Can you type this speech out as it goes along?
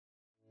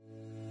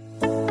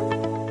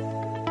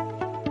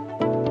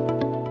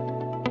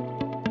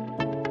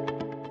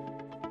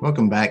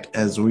Welcome back.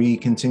 As we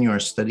continue our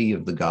study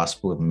of the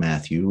Gospel of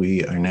Matthew,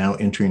 we are now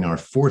entering our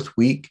fourth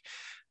week,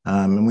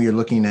 and we are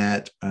looking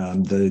at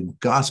the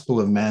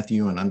Gospel of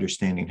Matthew and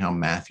understanding how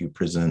Matthew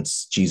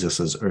presents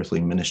Jesus's earthly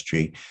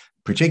ministry,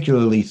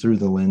 particularly through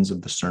the lens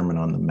of the Sermon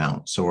on the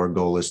Mount. So our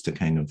goal is to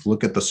kind of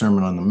look at the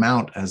Sermon on the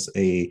Mount as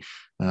we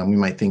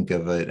might think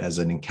of it as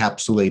an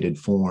encapsulated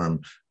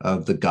form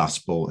of the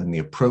gospel and the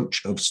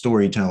approach of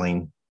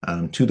storytelling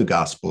to the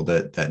gospel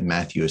that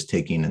Matthew is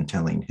taking and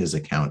telling his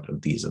account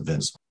of these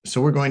events.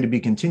 So we're going to be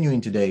continuing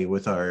today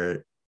with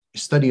our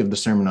study of the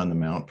Sermon on the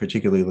Mount,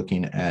 particularly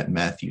looking at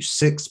Matthew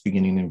 6,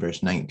 beginning in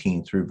verse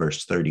 19 through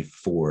verse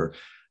 34.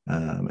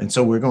 And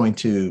so we're going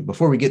to,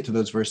 before we get to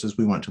those verses,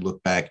 we want to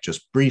look back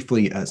just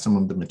briefly at some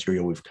of the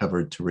material we've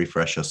covered to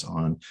refresh us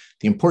on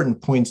the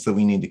important points that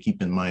we need to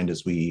keep in mind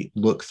as we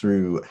look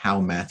through how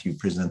Matthew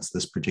presents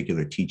this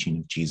particular teaching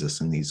of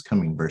Jesus in these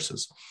coming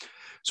verses.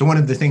 So one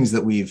of the things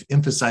that we've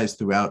emphasized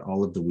throughout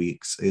all of the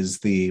weeks is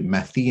the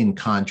Matthean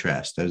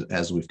contrast,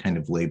 as we've kind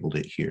of labeled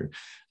it here.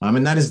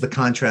 And that is the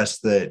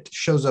contrast that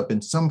shows up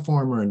in some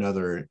form or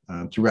another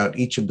throughout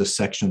each of the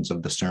sections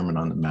of the Sermon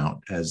on the Mount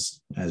as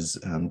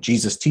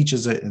Jesus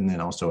teaches it, and then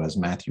also as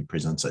Matthew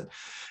presents it.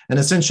 And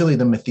essentially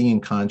the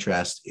Matthean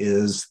contrast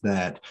is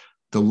that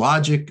the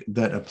logic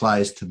that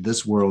applies to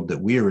this world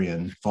that we're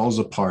in falls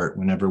apart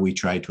whenever we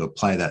try to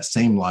apply that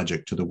same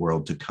logic to the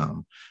world to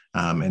come.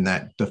 And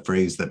that the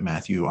phrase that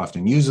Matthew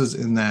often uses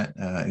in that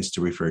is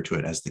to refer to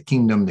it as the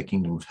kingdom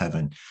of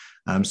heaven.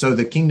 So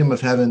the kingdom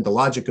of heaven, the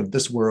logic of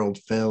this world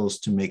fails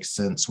to make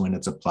sense when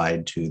it's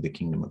applied to the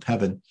kingdom of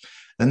heaven.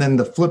 And then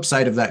the flip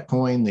side of that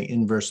coin, the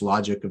inverse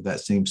logic of that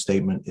same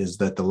statement, is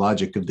that the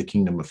logic of the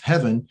kingdom of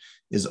heaven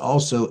is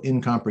also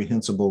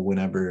incomprehensible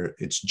whenever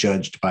it's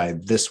judged by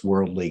this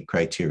worldly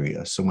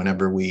criteria. So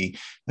whenever we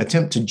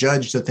attempt to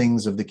judge the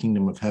things of the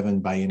kingdom of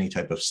heaven by any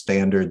type of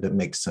standard that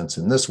makes sense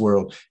in this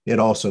world, it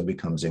also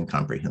becomes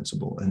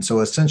incomprehensible. And so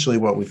essentially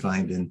what we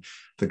find in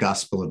the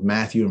Gospel of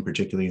Matthew, and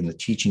particularly in the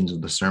teachings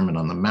of the Sermon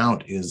on the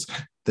Mount, is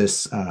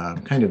this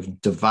kind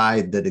of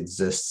divide that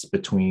exists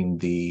between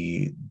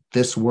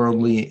this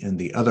worldly and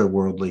the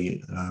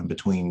otherworldly,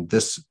 between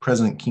this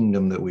present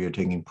kingdom that we are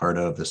taking part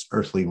of, this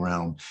earthly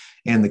realm,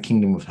 and the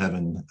kingdom of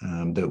heaven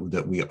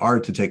that we are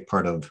to take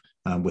part of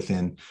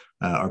within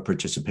our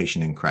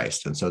participation in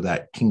Christ. And so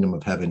that kingdom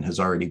of heaven has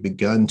already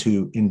begun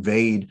to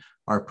invade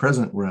our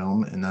present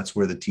realm, and that's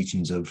where the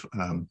teachings of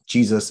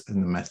Jesus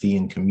and the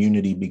Matthean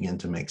community begin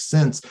to make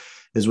sense,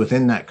 is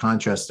within that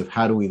contrast of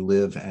how do we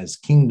live as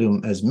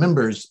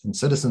members and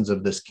citizens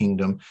of this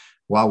kingdom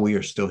while we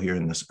are still here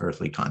in this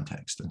earthly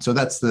context. And so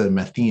that's the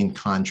Matthean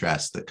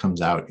contrast that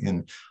comes out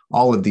in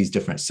all of these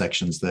different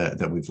sections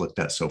that we've looked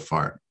at so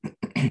far.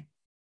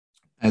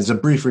 As a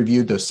brief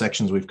review, those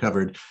sections we've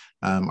covered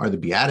are the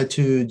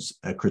Beatitudes,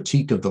 a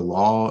critique of the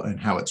law and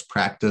how it's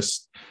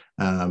practiced,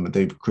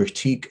 the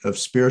critique of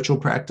spiritual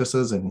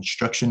practices and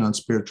instruction on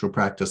spiritual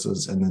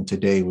practices, and then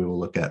today we will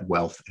look at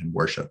wealth and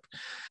worship.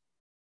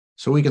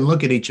 So we can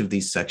look at each of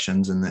these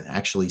sections and then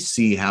actually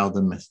see how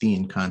the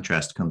Matthean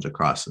contrast comes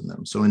across in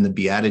them. So in the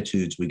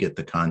Beatitudes, we get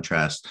the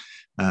contrast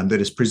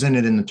that is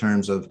presented in the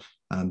terms of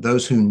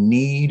those who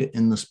need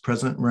in this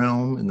present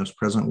realm, in this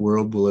present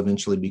world, will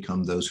eventually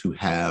become those who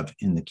have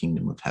in the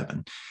kingdom of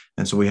heaven.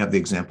 And so we have the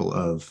example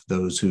of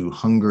those who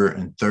hunger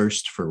and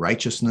thirst for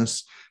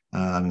righteousness.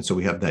 And so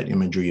we have that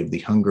imagery of the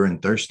hunger and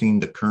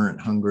thirsting, the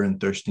current hunger and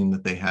thirsting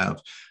that they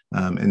have.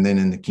 And then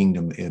in the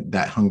kingdom,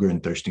 that hunger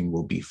and thirsting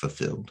will be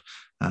fulfilled.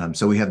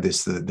 So we have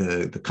this,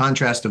 the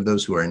contrast of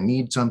those who are in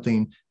need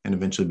something and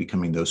eventually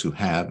becoming those who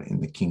have in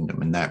the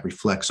kingdom. And that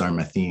reflects our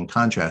Matthean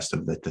contrast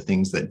of that the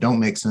things that don't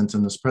make sense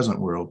in this present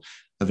world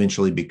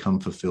eventually become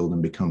fulfilled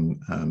and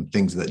become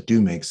things that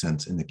do make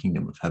sense in the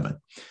kingdom of heaven.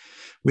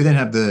 We then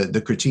have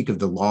the critique of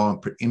the law.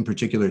 In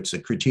particular, it's a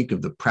critique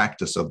of the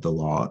practice of the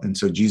law. And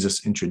so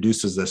Jesus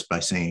introduces this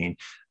by saying,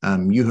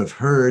 you have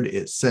heard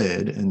it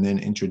said, and then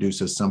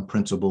introduces some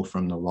principle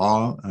from the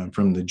law,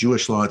 from the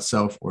Jewish law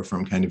itself, or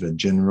from kind of a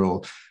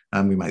general,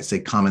 we might say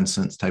common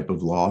sense type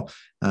of law.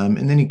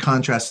 And then he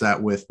contrasts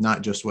that with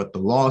not just what the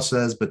law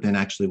says, but then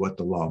actually what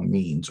the law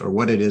means, or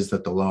what it is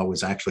that the law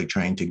was actually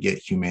trying to get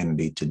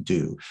humanity to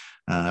do.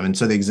 And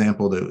so the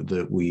example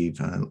that we've,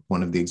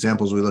 one of the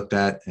examples we looked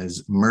at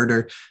is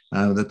murder,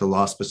 that the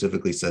law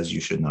specifically says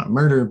you should not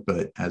murder.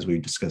 But as we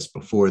discussed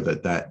before,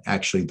 that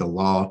actually the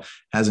law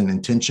has an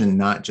intention,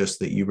 not just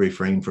that you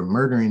refrain from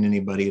murdering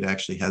anybody, it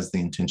actually has the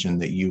intention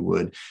that you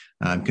would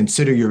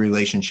consider your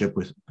relationship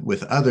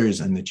with others,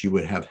 and that you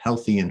would have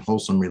healthy and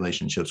wholesome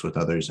relationships with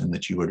others, and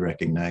that you would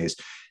recognize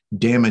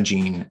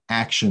damaging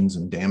actions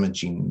and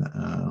damaging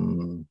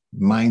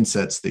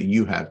mindsets that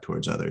you have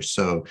towards others.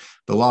 So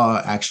the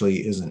law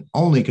actually isn't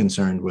only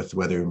concerned with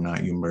whether or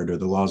not you murder.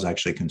 The law is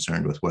actually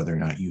concerned with whether or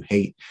not you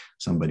hate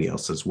somebody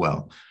else as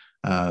well.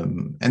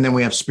 And then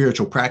we have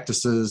spiritual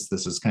practices.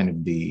 This is kind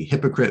of the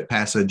hypocrite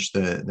passage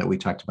that we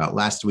talked about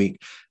last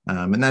week.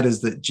 And that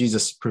is that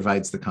Jesus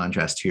provides the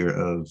contrast here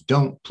of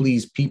don't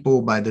please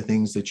people by the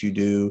things that you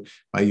do,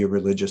 by your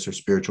religious or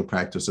spiritual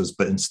practices,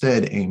 but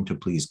instead aim to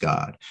please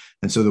God.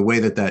 And so the way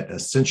that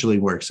essentially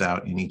works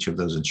out in each of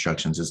those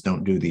instructions is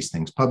don't do these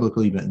things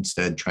publicly, but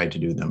instead try to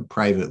do them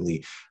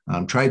privately.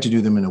 Try to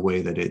do them in a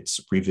way that it's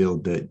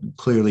revealed that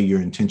clearly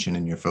your intention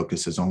and your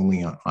focus is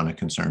only on a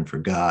concern for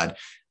God.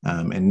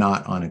 And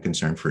not on a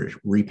concern for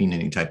reaping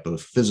any type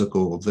of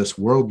physical, this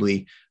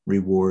worldly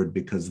reward,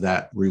 because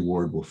that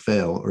reward will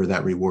fail, or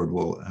that reward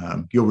will,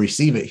 you'll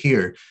receive it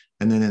here.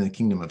 And then in the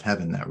kingdom of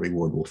heaven, that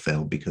reward will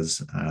fail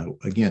because,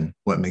 again,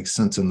 what makes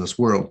sense in this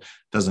world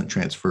doesn't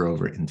transfer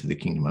over into the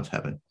kingdom of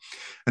heaven.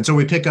 And so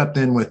we pick up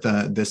then with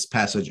this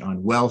passage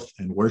on wealth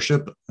and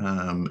worship.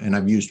 And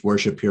I've used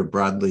worship here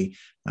broadly,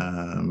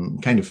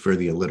 kind of for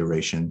the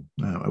alliteration,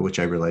 which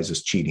I realize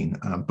is cheating.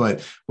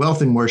 But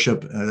wealth and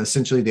worship,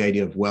 essentially the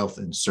idea of wealth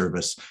and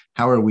service.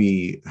 How are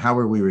we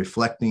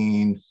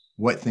reflecting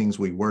what things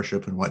we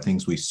worship and what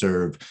things we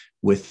serve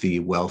with the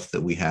wealth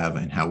that we have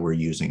and how we're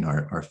using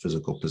our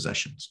physical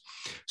possessions?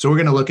 So we're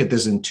going to look at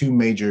this in two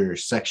major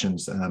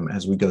sections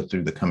as we go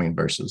through the coming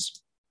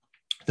verses.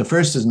 The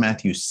first is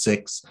Matthew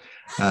 6,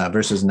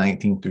 verses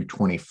 19 through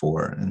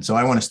 24. And so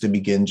I want us to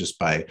begin just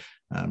by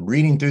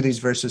reading through these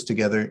verses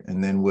together,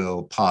 and then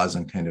we'll pause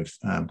and kind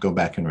of go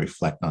back and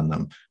reflect on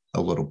them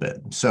a little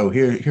bit. So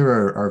here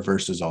are our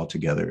verses all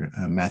together,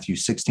 Matthew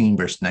 16,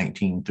 verse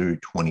 19 through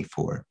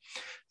 24.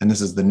 And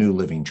this is the New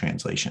Living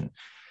Translation.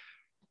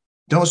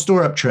 Don't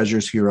store up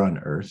treasures here on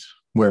earth,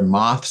 where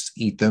moths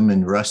eat them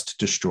and rust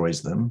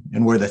destroys them,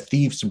 and where the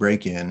thieves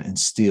break in and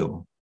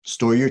steal.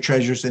 Store your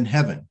treasures in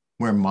heaven,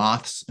 where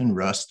moths and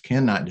rust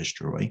cannot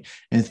destroy,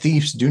 and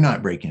thieves do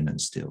not break in and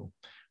steal.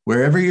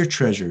 Wherever your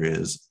treasure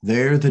is,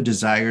 there the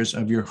desires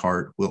of your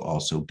heart will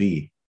also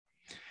be.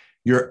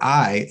 Your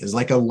eye is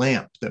like a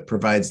lamp that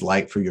provides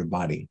light for your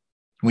body.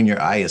 When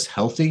your eye is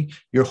healthy,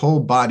 your whole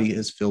body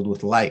is filled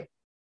with light.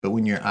 But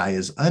when your eye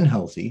is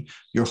unhealthy,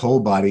 your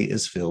whole body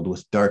is filled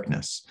with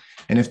darkness.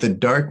 And if the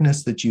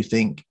darkness that you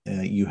think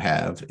you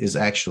have is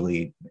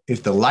actually,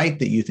 if the light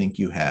that you think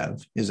you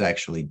have is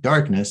actually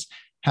darkness,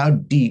 how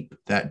deep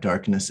that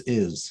darkness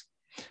is.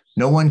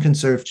 No one can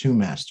serve two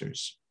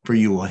masters, for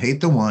you will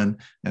hate the one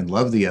and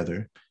love the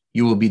other.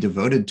 You will be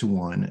devoted to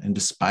one and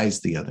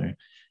despise the other.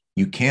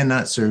 You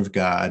cannot serve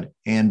God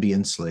and be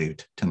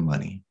enslaved to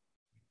money.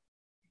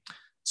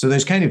 So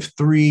there's kind of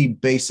three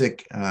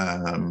basic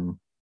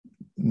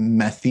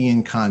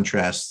Matthean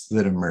contrasts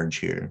that emerge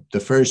here. The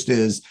first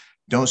is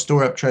don't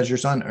store up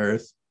treasures on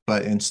earth,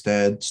 but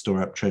instead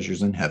store up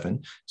treasures in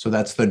heaven. So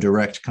that's the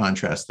direct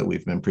contrast that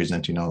we've been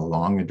presenting all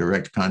along, a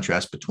direct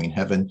contrast between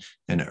heaven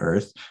and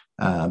earth.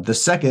 The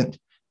second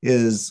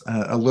is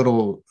a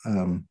little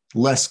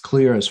less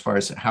clear as far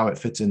as how it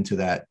fits into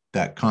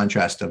that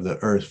contrast of the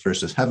earth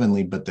versus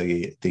heavenly, but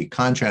the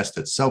contrast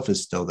itself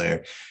is still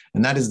there.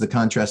 And that is the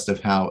contrast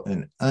of how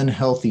an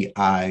unhealthy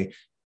eye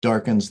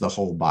darkens the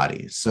whole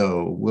body.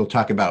 So we'll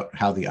talk about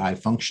how the eye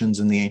functions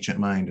in the ancient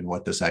mind and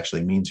what this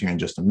actually means here in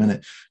just a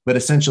minute. But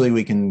essentially,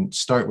 we can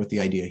start with the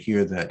idea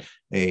here that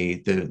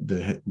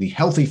the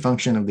healthy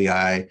function of the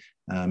eye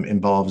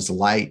involves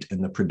light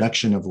and the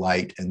production of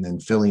light and then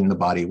filling the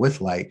body with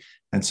light.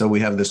 And so we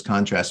have this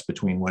contrast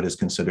between what is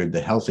considered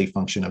the healthy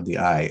function of the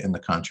eye and the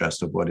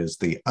contrast of what is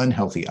the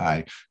unhealthy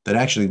eye that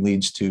actually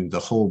leads to the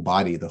whole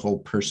body, the whole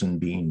person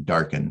being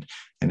darkened.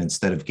 And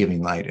instead of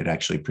giving light, it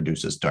actually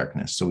produces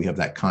darkness. So we have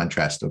that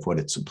contrast of what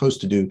it's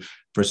supposed to do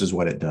versus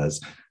what it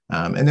does.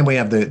 And then we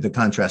have the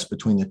contrast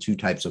between the two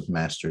types of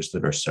masters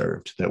that are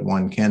served, that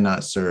one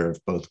cannot serve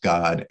both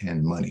God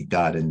and money,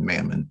 God and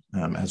mammon,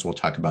 as we'll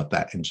talk about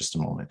that in just a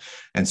moment.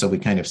 And so we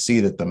kind of see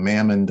that the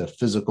mammon, the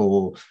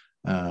physical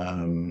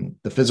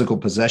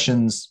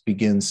possessions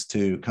comes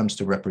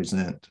to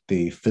represent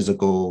the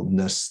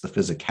physicalness, the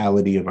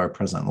physicality of our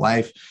present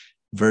life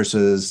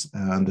versus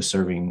the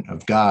serving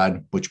of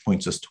God, which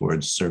points us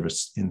towards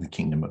service in the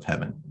kingdom of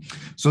heaven.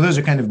 So those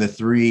are kind of the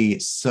three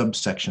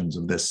subsections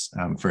of this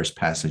first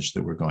passage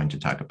that we're going to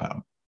talk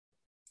about.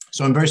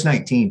 So in verse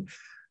 19,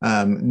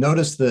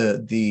 notice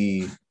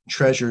the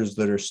treasures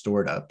that are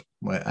stored up.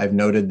 I've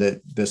noted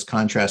that this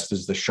contrast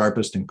is the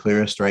sharpest and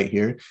clearest right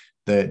here,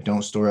 that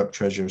don't store up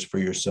treasures for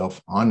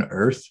yourself on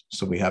earth.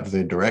 So we have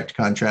the direct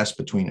contrast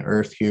between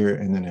earth here,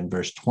 and then in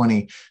verse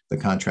 20, the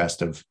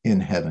contrast of in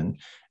heaven.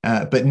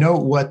 But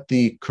note what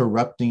the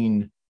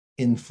corrupting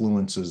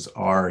influences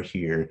are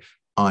here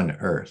on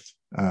earth.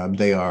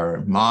 They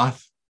are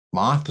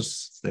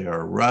moths, they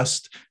are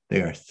rust,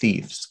 they are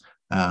thieves.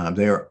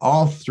 They are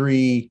all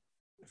three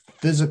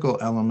physical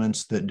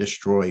elements that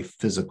destroy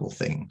physical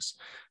things.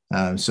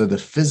 So the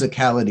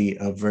physicality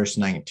of verse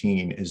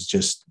 19 is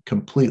just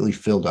completely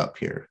filled up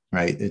here,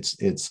 right?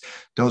 It's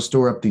don't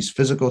store up these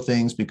physical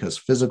things because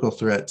physical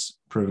threats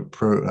prove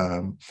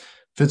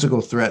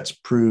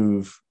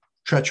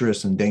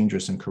treacherous and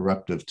dangerous and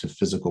corruptive to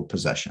physical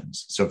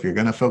possessions. So if you're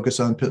going to focus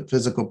on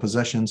physical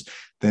possessions,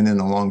 then in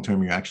the long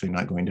term, you're actually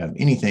not going to have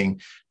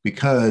anything,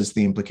 because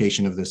the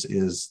implication of this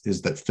is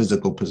that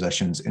physical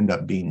possessions end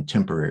up being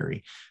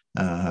temporary.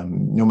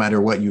 No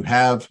matter what you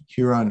have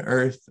here on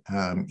earth,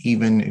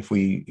 even if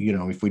we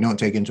don't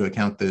take into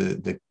account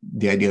the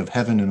idea of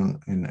heaven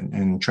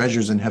and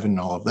treasures in heaven and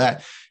all of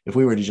that, if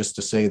we were to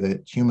say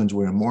that humans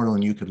were immortal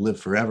and you could live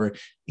forever,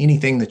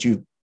 anything that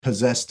you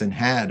possessed and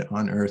had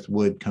on earth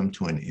would come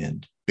to an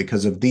end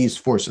because of these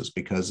forces,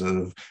 because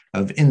of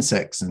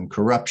insects and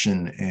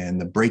corruption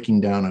and the breaking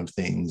down of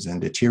things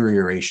and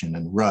deterioration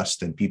and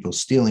rust and people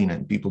stealing it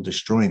and people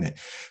destroying it.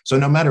 So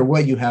no matter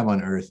what you have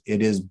on earth,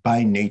 it is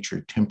by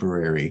nature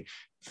temporary,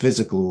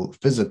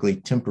 physically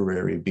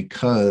temporary,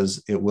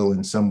 because it will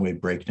in some way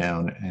break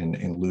down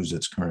and lose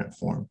its current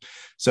form.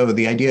 So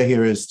the idea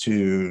here is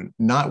to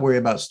not worry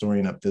about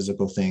storing up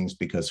physical things,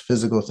 because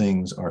physical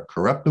things are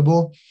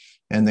corruptible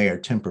and they are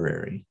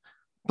temporary.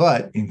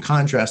 But in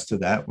contrast to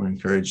that, we're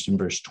encouraged in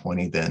verse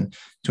 20 then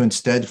to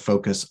instead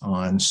focus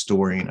on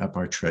storing up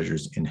our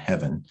treasures in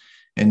heaven.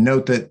 And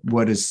note that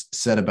what is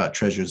said about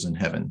treasures in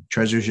heaven.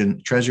 Treasures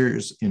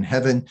in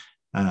heaven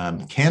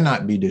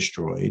cannot be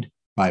destroyed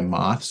by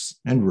moths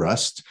and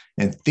rust,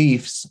 and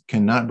thieves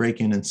cannot break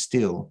in and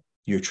steal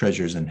your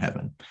treasures in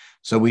heaven.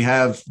 So we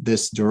have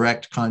this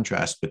direct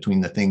contrast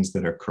between the things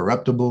that are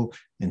corruptible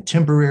and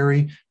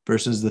temporary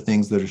versus the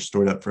things that are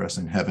stored up for us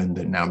in heaven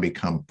that now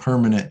become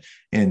permanent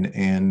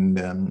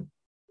and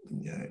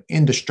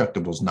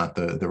indestructible is not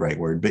the right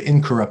word, but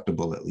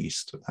incorruptible at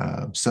least.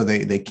 So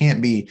they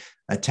can't be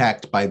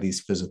attacked by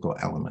these physical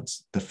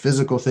elements. The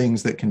physical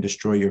things that can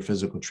destroy your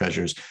physical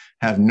treasures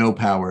have no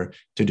power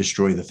to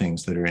destroy the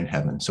things that are in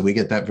heaven. So we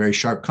get that very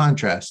sharp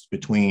contrast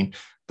between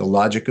the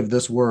logic of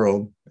this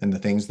world and the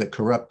things that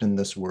corrupt in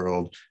this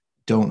world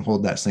don't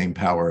hold that same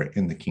power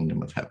in the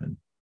kingdom of heaven.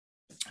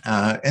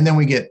 And then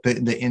we get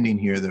the ending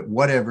here that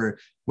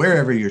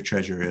wherever your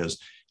treasure is,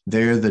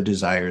 there the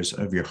desires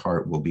of your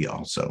heart will be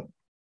also.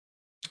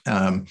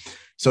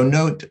 So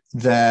note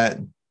that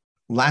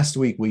last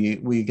week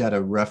we got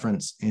a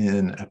reference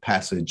in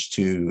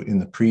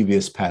the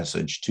previous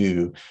passage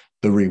to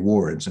the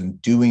rewards and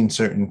doing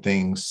certain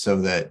things so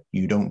that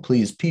you don't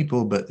please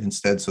people, but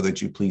instead so that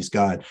you please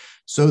God,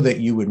 so that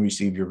you would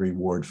receive your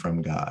reward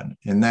from God.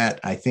 And that,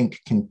 I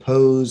think, can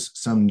pose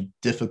some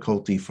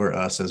difficulty for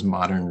us as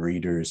modern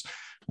readers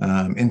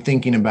in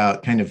thinking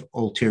about kind of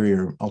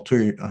ulterior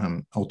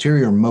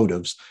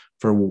motives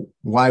for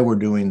why we're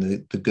doing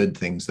the good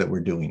things that we're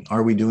doing.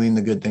 Are we doing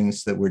the good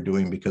things that we're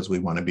doing because we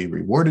want to be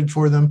rewarded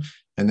for them?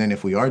 And then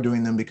if we are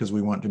doing them because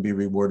we want to be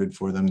rewarded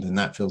for them, then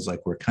that feels like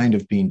we're kind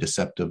of being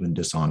deceptive and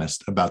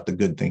dishonest about the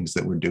good things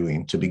that we're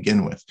doing to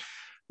begin with.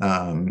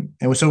 And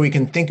so we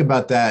can think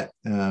about that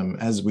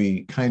as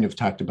we kind of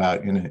talked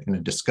about in a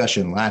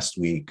discussion last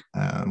week.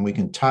 We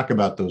can talk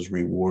about those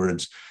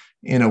rewards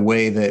in a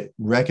way that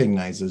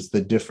recognizes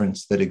the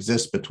difference that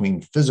exists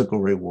between physical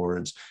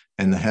rewards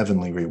and the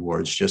heavenly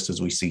rewards, just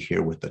as we see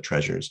here with the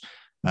treasures.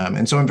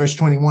 And so in verse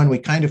 21, we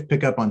kind of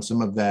pick up on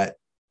some of that,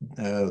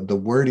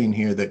 the wording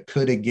here that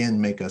could again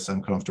make us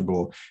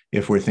uncomfortable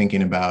if we're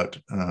thinking about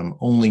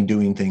only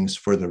doing things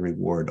for the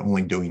reward,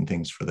 only doing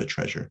things for the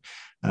treasure.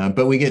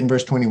 But we get in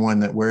verse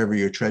 21 that wherever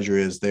your treasure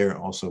is, there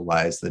also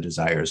lies the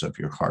desires of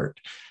your heart.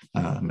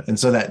 And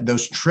so that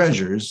those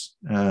treasures,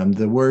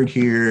 the word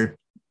here,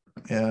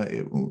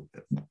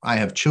 I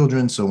have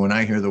children, so when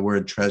I hear the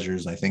word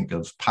treasures, I think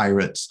of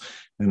pirates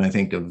and I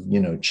think of,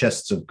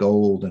 chests of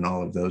gold and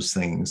all of those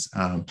things.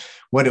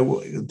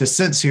 The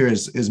sense here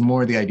is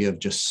more the idea of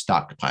just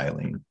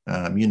stockpiling,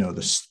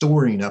 the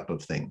storing up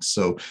of things.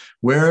 So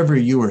wherever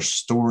you are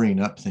storing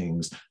up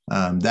things,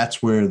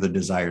 that's where the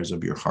desires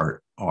of your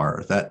heart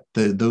are.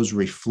 Those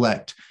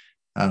reflect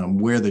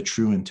where the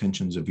true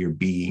intentions of your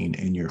being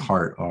and your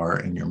heart are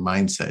and your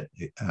mindset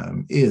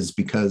is,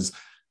 because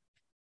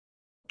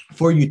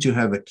for you to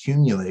have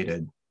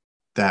accumulated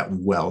that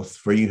wealth,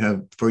 for you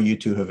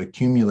to have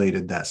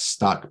accumulated that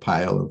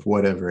stockpile of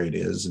whatever it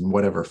is and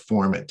whatever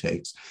form it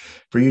takes,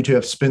 for you to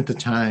have spent the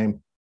time,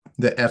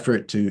 the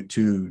effort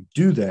to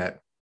do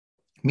that,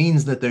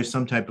 means that there's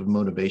some type of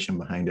motivation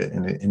behind it,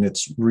 and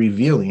it's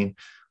revealing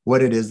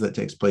what it is that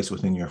takes place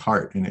within your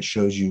heart, and it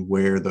shows you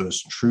where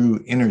those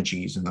true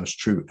energies and those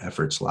true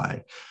efforts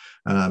lie.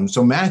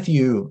 So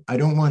Matthew, I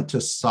don't want to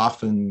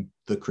soften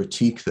the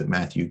critique that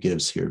Matthew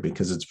gives here,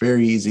 because it's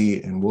very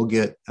easy, and we'll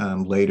get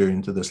later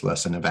into this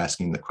lesson, of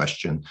asking the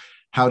question,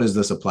 how does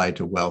this apply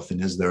to wealth,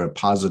 and is there a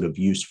positive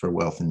use for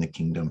wealth in the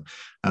kingdom?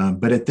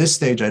 But at this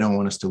stage, I don't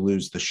want us to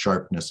lose the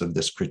sharpness of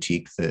this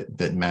critique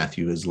that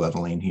Matthew is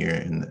leveling here,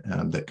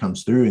 and that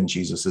comes through in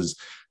Jesus's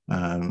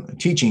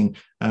teaching,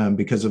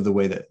 because of the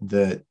way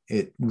that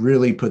it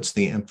really puts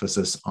the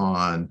emphasis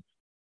on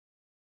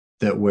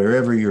that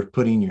wherever you're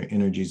putting your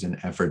energies and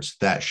efforts,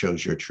 that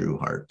shows your true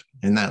heart.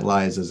 And that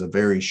lies as a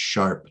very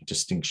sharp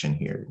distinction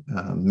here.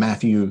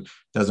 Matthew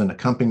doesn't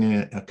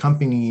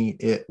accompany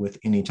it with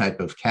any type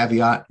of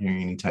caveat or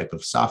any type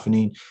of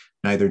softening.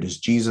 Neither does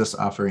Jesus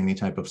offer any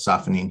type of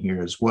softening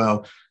here as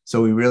well.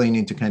 So we really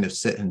need to kind of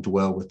sit and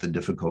dwell with the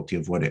difficulty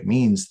of what it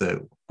means that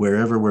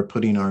wherever we're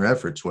putting our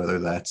efforts, whether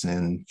that's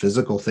in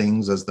physical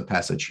things, as the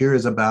passage here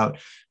is about,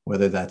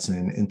 whether that's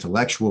in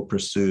intellectual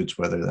pursuits,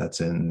 whether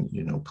that's in,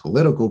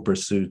 political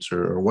pursuits,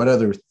 or what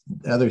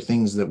other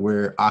things that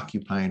we're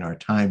occupying our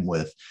time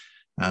with,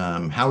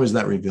 how is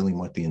that revealing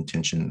what the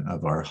intention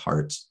of our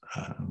hearts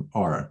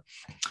are?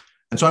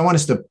 And so I want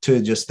us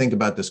to just think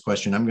about this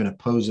question. I'm going to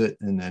pose it,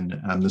 and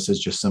then this is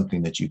just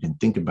something that you can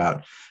think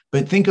about.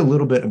 But think a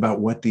little bit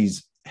about what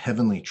these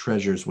heavenly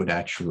treasures would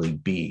actually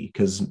be,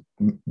 because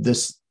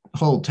this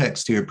whole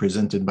text here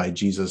presented by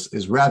Jesus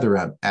is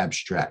rather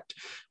abstract.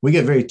 We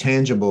get very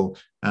tangible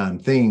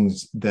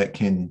things that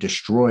can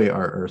destroy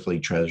our earthly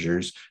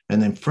treasures. And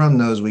then from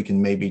those, we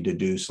can maybe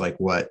deduce like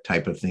what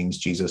type of things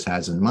Jesus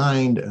has in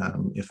mind.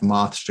 If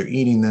moths are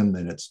eating them,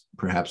 then it's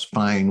perhaps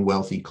fine,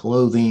 wealthy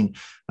clothing.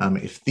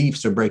 If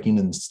thieves are breaking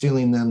and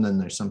stealing them, then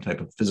there's some type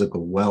of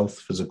physical wealth,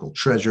 physical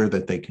treasure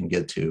that they can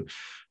get to.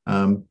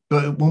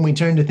 But when we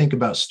turn to think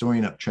about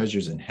storing up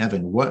treasures in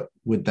heaven, what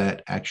would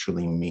that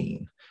actually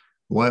mean?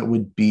 What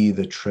would be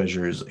the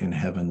treasures in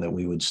heaven that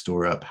we would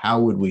store up? How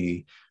would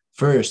we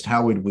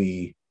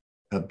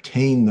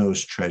obtain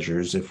those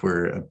treasures if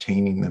we're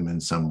obtaining them in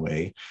some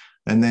way?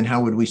 And then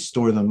how would we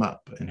store them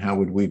up? And how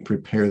would we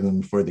prepare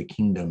them for the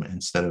kingdom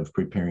instead of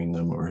preparing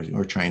them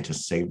or trying to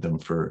save them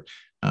for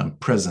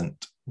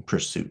present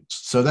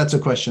pursuits? So that's a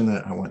question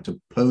that I want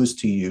to pose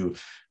to you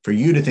for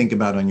you to think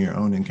about on your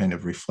own and kind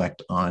of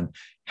reflect on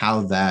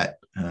how that,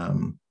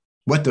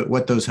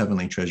 what those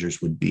heavenly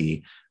treasures would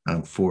be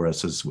for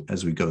us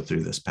as we go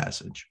through this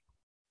passage.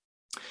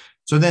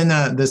 So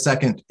then the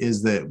second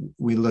is that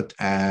we looked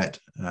at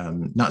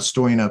not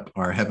storing up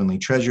our heavenly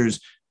treasures.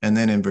 And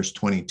then in verse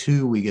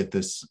 22, we get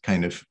this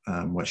kind of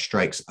what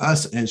strikes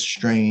us as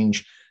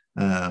strange,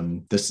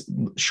 this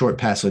short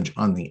passage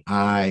on the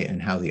eye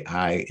and how the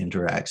eye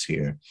interacts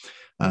here.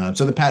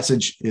 So the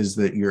passage is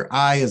that your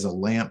eye is a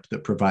lamp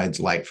that provides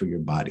light for your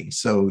body.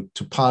 So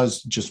to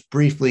pause just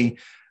briefly,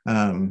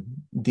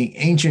 the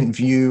ancient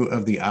view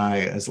of the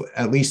eye, as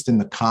at least in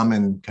the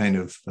common kind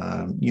of,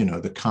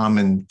 the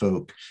common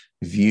folk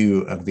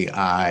view of the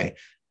eye,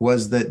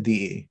 was that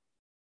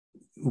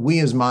we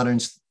as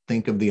moderns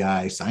think of the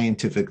eye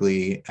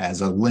scientifically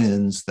as a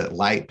lens that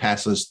light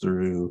passes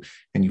through.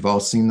 And you've all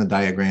seen the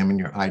diagram in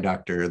your eye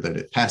doctor that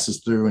it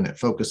passes through and it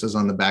focuses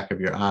on the back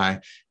of your eye,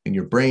 and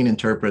your brain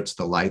interprets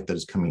the light that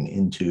is coming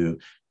into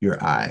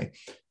your eye.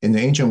 In the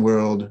ancient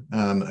world,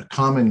 a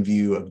common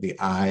view of the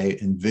eye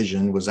and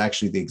vision was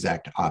actually the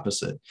exact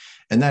opposite.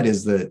 And that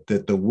is that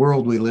the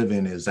world we live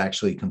in is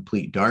actually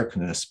complete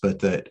darkness, but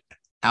that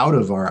out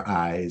of our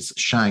eyes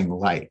shine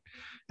light.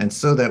 And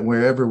so that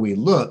wherever we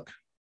look,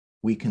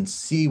 we can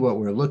see what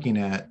we're looking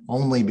at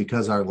only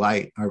because our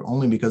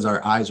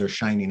eyes are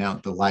shining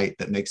out the light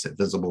that makes it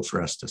visible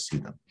for us to see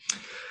them.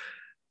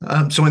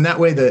 So in that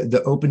way,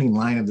 the opening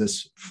line of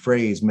this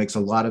phrase makes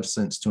a lot of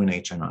sense to an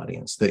ancient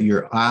audience, that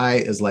your eye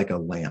is like a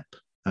lamp.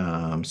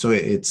 So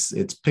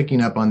it's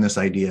picking up on this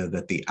idea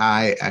that the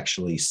eye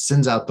actually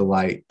sends out the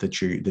light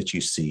that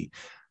you see.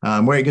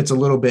 Where it gets a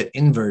little bit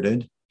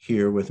inverted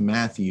here with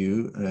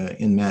Matthew,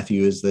 in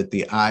Matthew, is that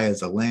the eye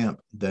is a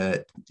lamp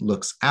that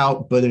looks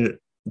out, but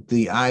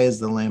the eye is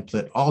the lamp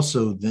that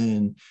also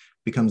then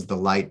becomes the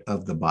light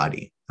of the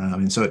body.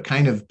 And so it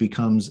kind of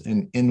becomes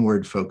an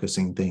inward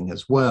focusing thing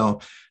as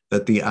well,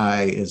 that the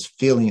eye is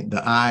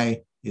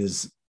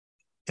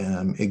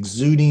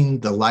exuding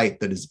the light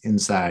that is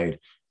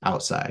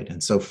outside.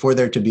 And so for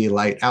there to be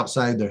light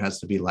outside, there has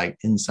to be light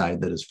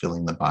inside that is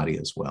filling the body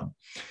as well.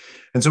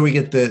 And so we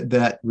get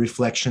that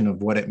reflection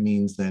of what it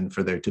means then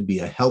for there to be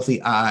a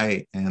healthy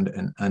eye and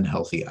an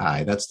unhealthy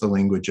eye. That's the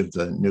language of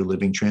the New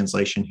Living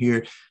Translation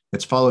here.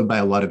 It's followed by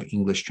a lot of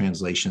English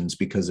translations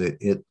because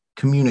it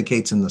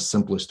communicates in the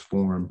simplest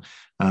form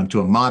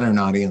to a modern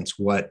audience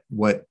what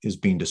is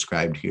being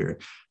described here.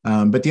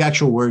 But the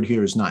actual word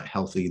here is not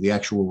healthy. The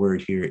actual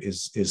word here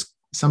is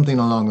something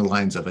along the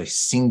lines of a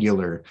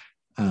singular.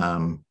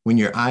 When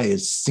your eye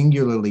is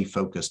singularly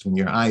focused, when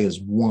your eye is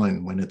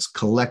one, when it's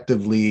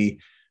collectively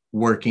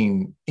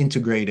working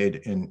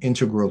integrated and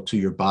integral to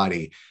your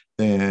body,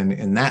 then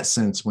in that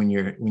sense, when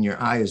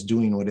your eye is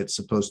doing what it's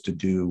supposed to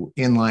do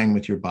in line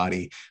with your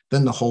body,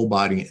 then the whole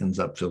body ends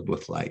up filled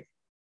with light.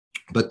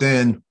 But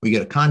then we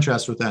get a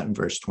contrast with that in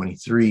verse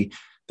 23,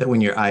 that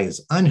when your eye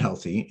is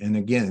unhealthy, and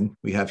again,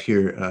 we have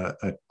here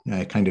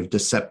a kind of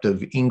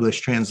deceptive English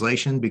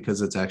translation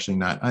because it's actually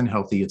not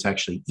unhealthy, it's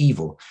actually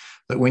evil.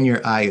 But when your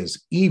eye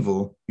is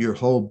evil, your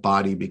whole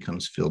body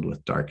becomes filled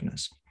with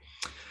darkness.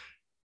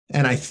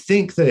 And I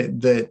think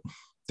that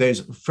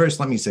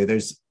let me say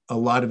there's a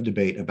lot of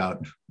debate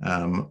about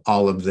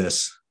all of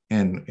this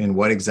and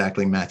what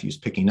exactly Matthew's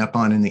picking up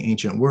on in the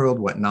ancient world,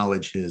 what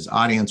knowledge his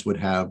audience would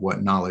have,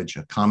 what knowledge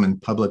a common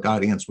public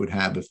audience would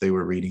have if they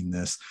were reading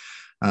this.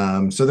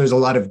 So there's a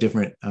lot of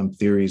different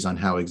theories on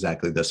how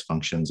exactly this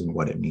functions and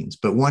what it means.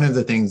 But one of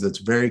the things that's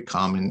very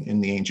common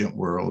in the ancient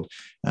world,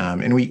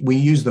 and we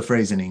use the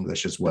phrase in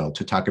English as well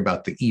to talk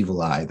about the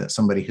evil eye, that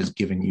somebody has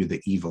given you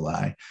the evil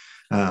eye.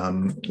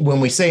 When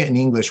we say it in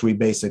English, we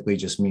basically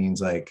just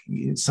means like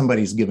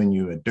somebody's giving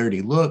you a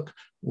dirty look,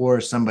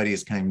 or somebody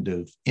is kind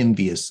of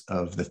envious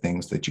of the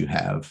things that you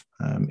have.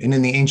 And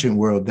in the ancient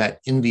world, that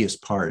envious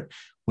part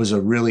was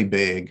a really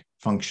big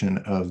function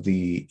of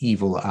the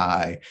evil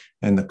eye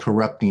and the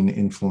corrupting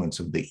influence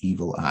of the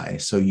evil eye.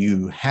 So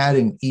you had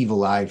an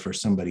evil eye for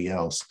somebody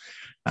else.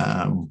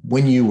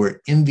 When you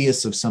were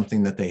envious of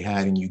something that they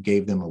had and you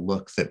gave them a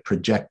look that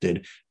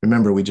projected,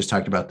 remember, we just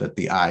talked about that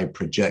the eye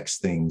projects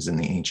things in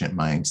the ancient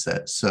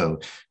mindset. So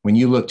when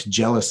you looked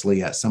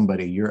jealously at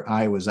somebody, your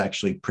eye was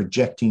actually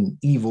projecting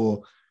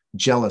evil,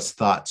 jealous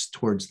thoughts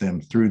towards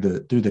them through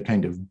the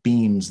kind of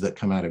beams that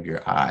come out of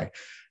your eye.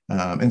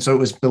 And so it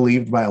was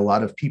believed by a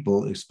lot of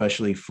people,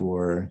 especially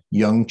for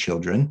young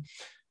children,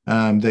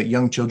 that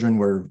young children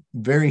were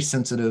very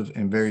sensitive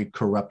and very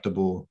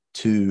corruptible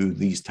to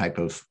these type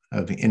of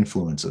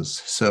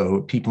influences.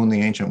 So people in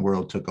the ancient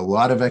world took a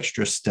lot of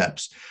extra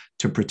steps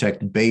to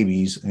protect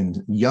babies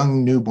and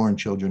young newborn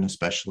children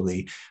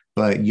especially,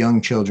 but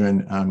young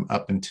children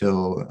up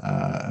until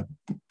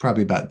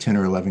probably about 10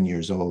 or 11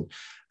 years old,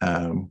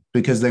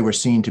 because they were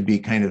seen to be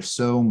kind of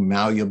so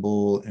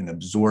malleable and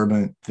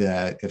absorbent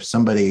that if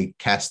somebody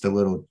cast a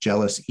little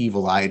jealous,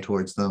 evil eye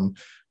towards them,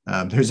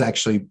 there's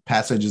actually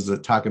passages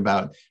that talk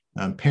about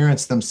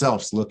parents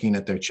themselves looking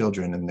at their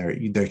children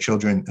and their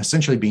children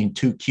essentially being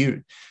too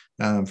cute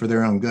for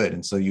their own good.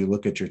 And so you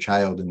look at your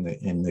child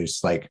and there's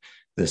like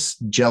this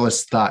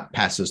jealous thought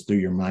passes through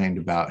your mind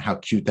about how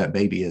cute that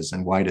baby is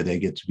and why do they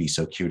get to be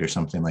so cute or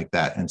something like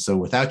that. And so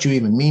without you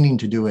even meaning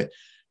to do it,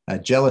 a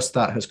jealous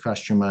thought has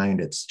crossed your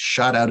mind. It's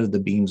shot out of the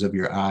beams of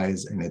your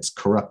eyes and it's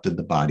corrupted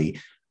the body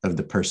of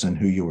the person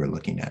who you were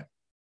looking at.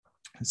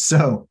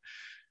 So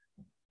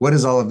what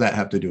does all of that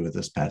have to do with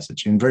this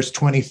passage? In verse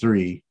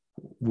 23,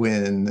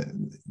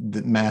 when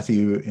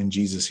Matthew and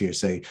Jesus here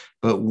say,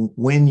 but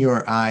when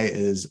your eye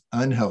is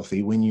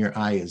unhealthy, when your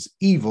eye is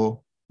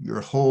evil,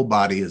 your whole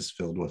body is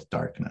filled with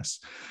darkness.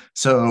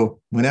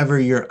 So whenever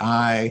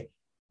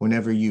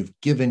you've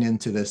given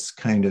into this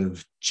kind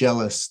of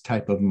jealous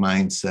type of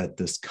mindset,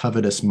 this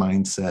covetous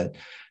mindset,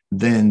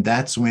 then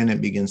that's when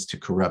it begins to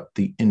corrupt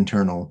the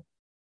internal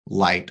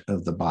light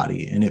of the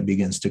body and it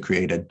begins to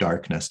create a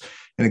darkness.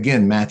 And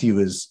again, Matthew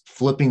is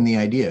flipping the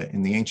idea.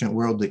 In the ancient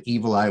world, the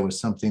evil eye was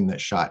something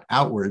that shot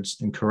outwards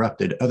and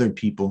corrupted other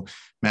people.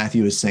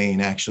 Matthew is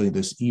saying, actually,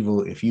 this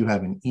evil, if you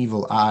have an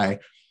evil eye,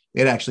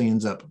 it actually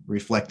ends up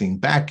reflecting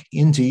back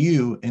into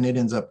you and it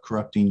ends up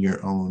corrupting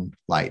your own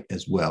light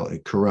as well.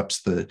 It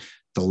corrupts the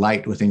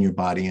light within your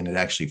body and it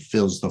actually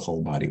fills the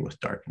whole body with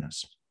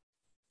darkness.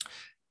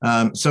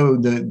 So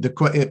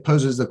it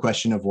poses the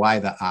question of why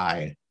the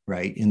eye,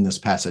 right, in this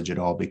passage at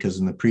all, because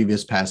in the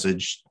previous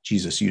passage,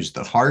 Jesus used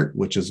the heart,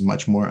 which is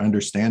much more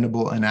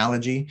understandable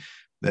analogy,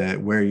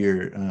 that where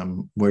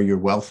your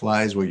wealth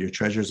lies, where your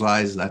treasures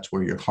lies, that's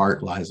where your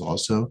heart lies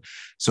also.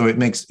 So it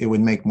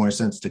would make more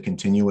sense to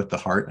continue with the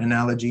heart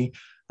analogy.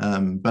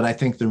 But I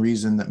think the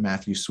reason that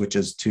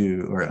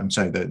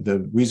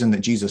the reason that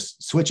Jesus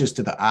switches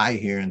to the eye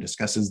here and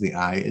discusses the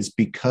eye is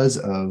because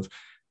of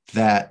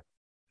that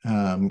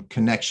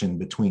connection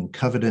between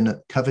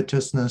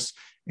covetousness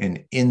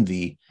and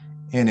envy.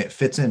 And it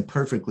fits in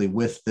perfectly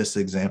with this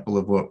example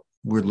of what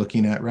we're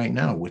looking at right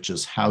now, which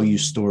is how you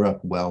store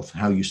up wealth,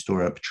 how you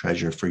store up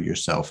treasure for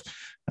yourself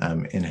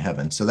in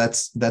heaven. So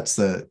that's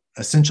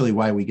essentially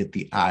why we get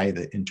the eye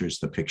that enters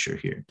the picture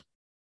here.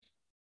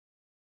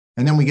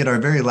 And then we get our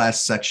very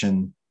last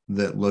section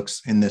that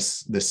looks in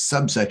this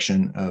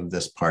subsection of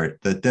this part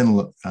that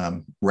then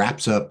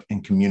wraps up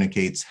and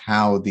communicates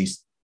how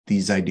this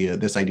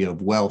idea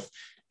of wealth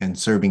and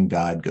serving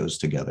God goes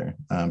together.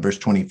 Verse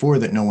 24,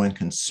 that no one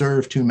can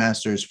serve two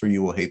masters, for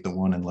you will hate the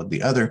one and love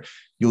the other.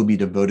 You will be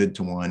devoted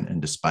to one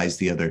and despise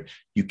the other.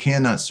 You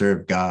cannot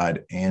serve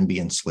God and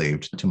be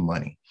enslaved to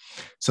money.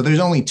 So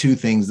there's only two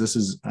things. This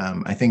is,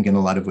 I think, in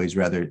a lot of ways,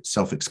 rather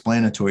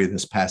self-explanatory,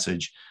 this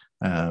passage.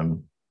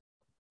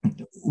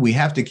 We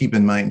have to keep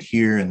in mind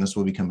here, and this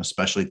will become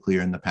especially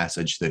clear in the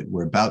passage that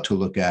we're about to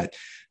look at,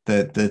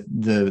 that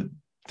the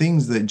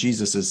things that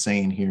Jesus is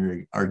saying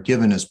here are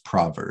given as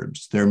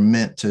proverbs. They're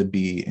meant to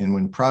be, and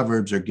when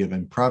proverbs are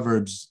given,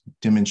 proverbs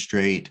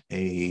demonstrate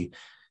a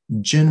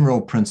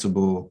general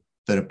principle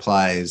that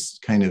applies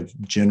kind of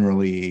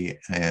generally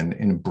and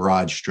in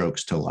broad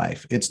strokes to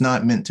life. It's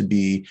not meant to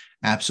be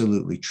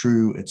absolutely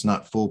true. It's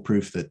not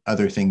foolproof that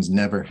other things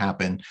never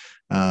happen.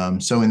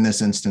 So in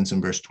this instance, in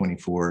verse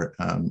 24,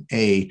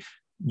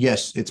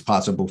 yes, it's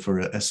possible for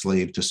a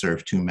slave to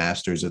serve two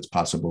masters. It's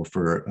possible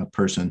for a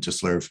person to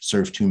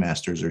serve two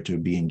masters or to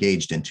be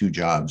engaged in two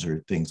jobs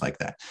or things like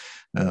that.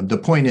 The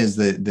point is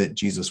that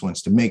Jesus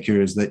wants to make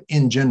here is that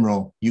in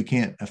general, you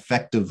can't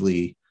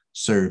effectively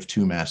serve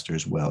two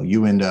masters well.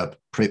 You end up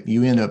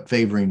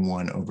favoring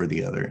one over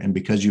the other. And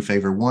because you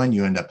favor one,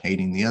 you end up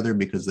hating the other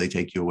because they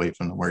take you away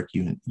from the work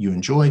you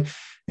enjoy,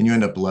 and you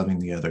end up loving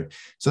the other.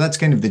 So that's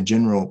kind of the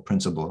general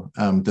principle.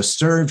 The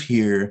serve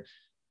here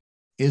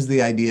is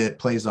the idea, it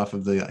plays off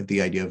of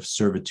the idea of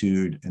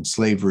servitude and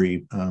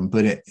slavery,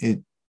 but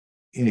it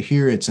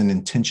here it's an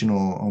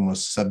intentional,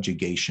 almost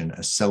subjugation,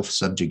 a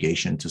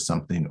self-subjugation to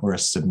something, or a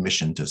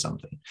submission to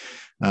something.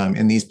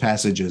 In these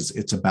passages,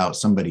 it's about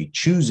somebody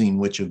choosing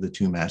which of the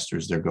two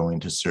masters they're going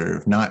to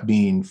serve, not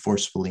being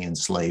forcefully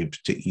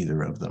enslaved to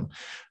either of them.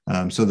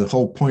 So the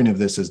whole point of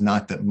this is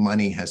not that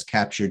money has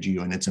captured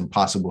you and it's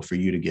impossible for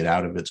you to get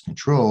out of its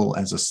control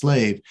as a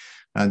slave.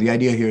 The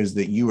idea here is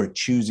that you are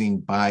choosing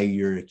by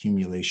your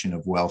accumulation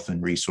of wealth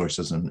and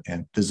resources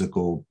and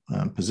physical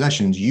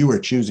possessions, you are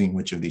choosing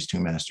which of these two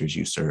masters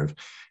you serve,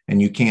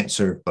 and you can't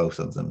serve both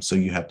of them. So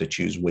you have to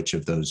choose which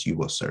of those you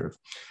will serve.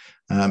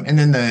 And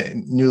then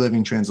the New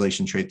Living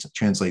Translation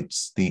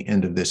translates the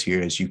end of this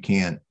here as you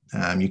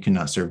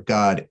cannot serve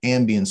God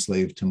and be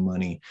enslaved to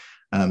money.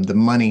 The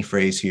money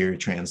phrase here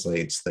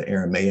translates the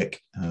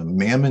Aramaic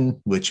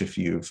mammon, which if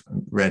you've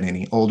read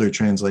any older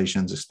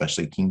translations,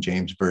 especially King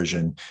James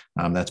Version,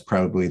 that's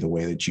probably the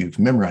way that you've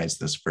memorized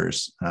this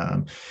verse.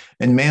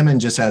 And mammon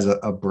just has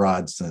a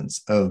broad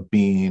sense of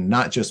being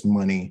not just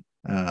money,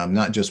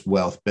 not just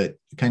wealth, but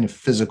kind of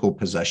physical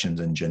possessions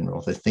in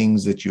general, the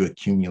things that you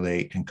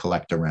accumulate and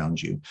collect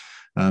around you.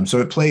 So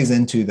it plays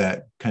into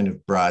that kind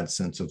of broad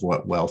sense of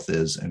what wealth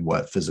is and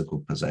what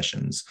physical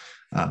possessions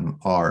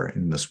are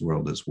in this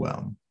world as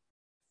well.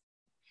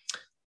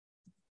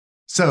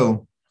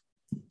 So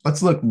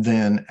let's look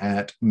then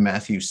at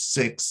Matthew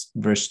 6,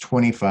 verse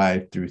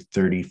 25 through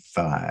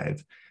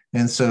 35.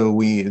 And so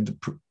the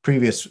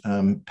previous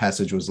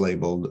passage was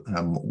labeled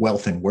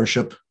wealth and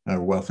worship,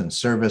 or wealth and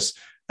service.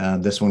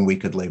 This one we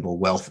could label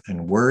wealth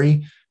and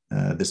worry.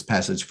 This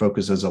passage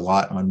focuses a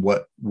lot on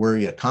what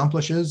worry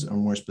accomplishes, or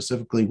more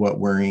specifically, what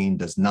worrying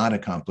does not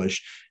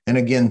accomplish. And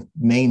again,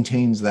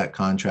 maintains that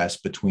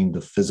contrast between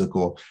the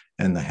physical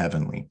and the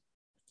heavenly.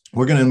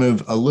 We're going to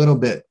move a little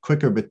bit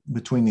quicker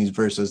between these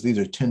verses. These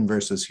are 10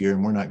 verses here,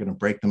 and we're not going to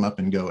break them up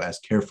and go as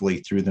carefully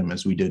through them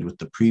as we did with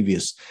the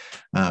previous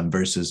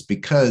verses,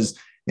 because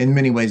in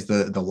many ways,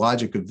 the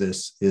logic of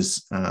this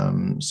is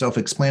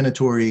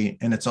self-explanatory,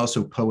 and it's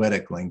also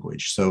poetic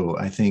language. So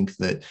I think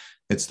that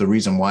it's the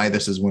reason why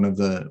this is one of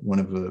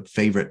the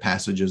favorite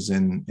passages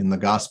in the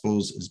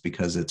Gospels, is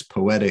because it's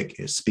poetic.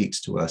 It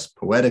speaks to us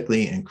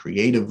poetically and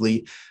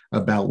creatively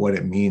about what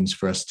it means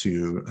for us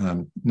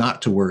to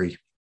not to worry,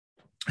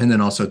 and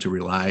then also to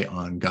rely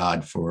on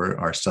God for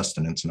our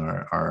sustenance and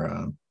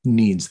our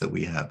needs that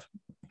we have.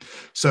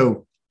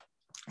 So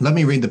let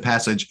me read the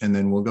passage, and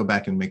then we'll go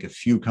back and make a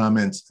few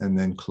comments, and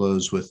then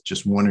close with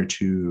just one or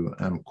two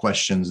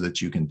questions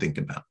that you can think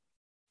about.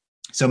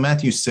 So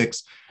Matthew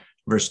 6,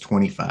 verse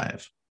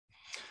 25.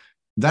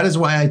 That is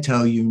why I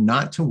tell you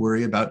not to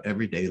worry about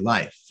everyday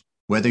life,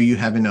 whether you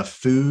have enough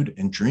food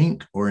and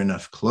drink or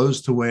enough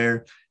clothes to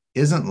wear.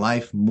 Isn't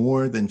life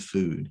more than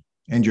food,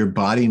 and your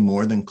body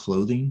more than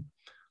clothing?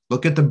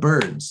 Look at the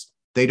birds.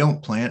 They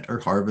don't plant or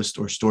harvest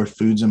or store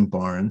foods in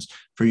barns,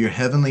 for your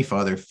heavenly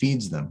Father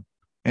feeds them.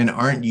 And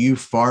aren't you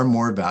far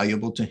more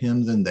valuable to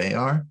him than they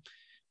are?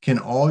 Can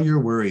all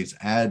your worries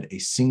add a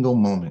single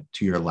moment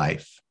to your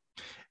life?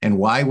 And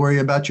why worry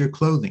about your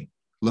clothing?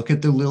 Look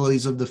at the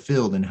lilies of the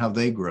field and how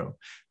they grow.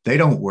 They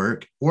don't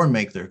work or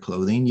make their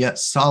clothing, yet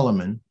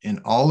Solomon, in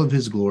all of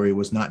his glory,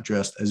 was not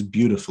dressed as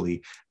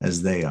beautifully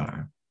as they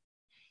are.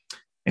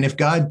 And if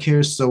God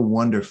cares so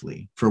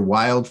wonderfully for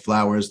wild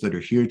flowers that are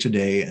here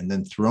today and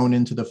then thrown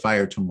into the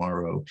fire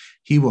tomorrow,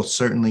 he will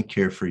certainly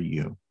care for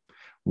you.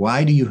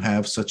 Why do you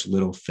have such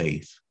little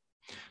faith?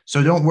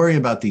 So don't worry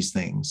about these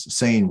things,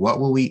 saying, what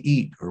will we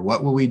eat, or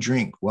what will we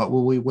drink? What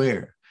will we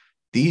wear?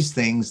 These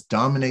things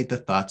dominate the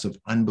thoughts of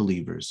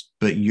unbelievers,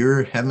 but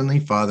your heavenly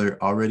Father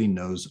already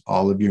knows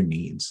all of your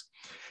needs.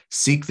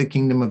 Seek the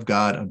kingdom of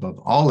God above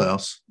all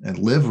else and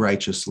live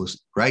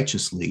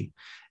righteously,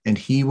 and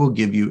he will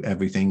give you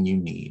everything you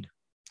need.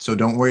 So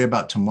don't worry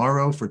about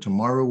tomorrow, for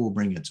tomorrow will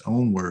bring its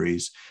own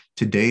worries.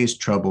 Today's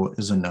trouble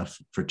is enough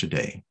for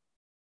today.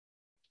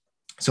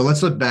 So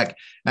let's look back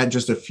at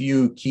just a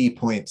few key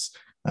points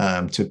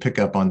to pick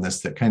up on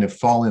this that kind of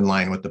fall in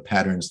line with the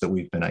patterns that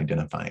we've been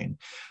identifying.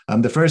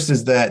 The first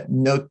is that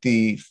note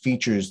the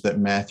features that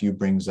Matthew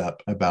brings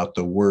up about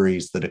the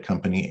worries that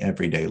accompany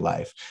everyday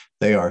life.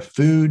 They are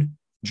food,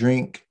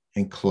 drink,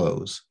 and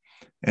clothes.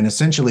 And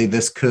essentially,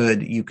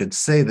 you could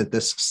say that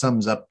this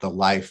sums up the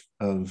life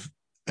of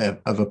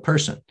a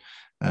person.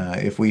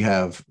 If we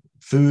have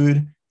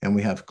food and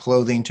we have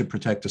clothing to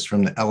protect us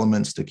from the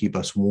elements, to keep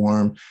us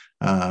warm,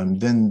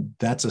 then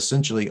that's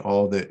essentially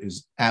all that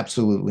is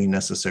absolutely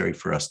necessary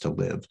for us to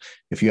live.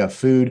 If you have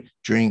food,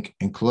 drink,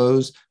 and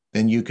clothes,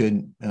 then you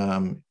could,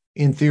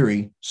 in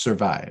theory,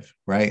 survive,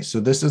 right? So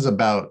this is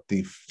about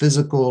the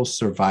physical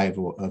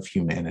survival of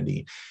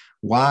humanity.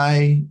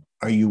 Why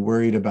are you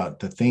worried about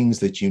the things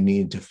that you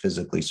need to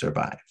physically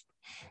survive?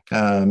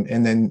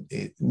 And then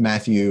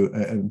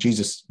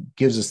Jesus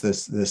gives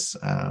us this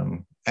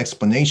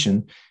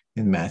explanation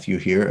in Matthew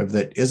here of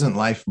that, isn't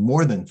life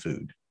more than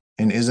food,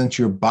 and isn't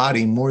your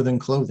body more than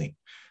clothing?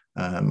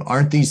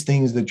 Aren't these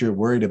things that you're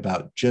worried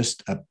about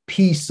just a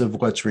piece of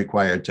what's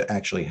required to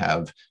actually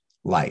have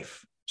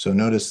life? So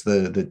notice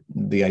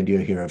the idea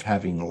here of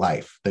having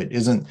life.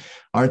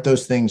 Aren't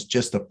those things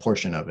just a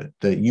portion of it?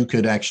 That you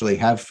could actually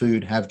have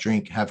food, have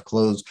drink, have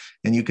clothes,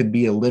 and you could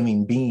be a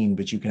living being,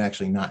 but you can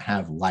actually not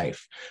have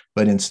life.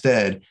 But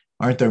instead,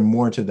 aren't there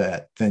more to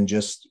that than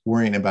just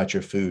worrying about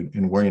your food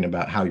and worrying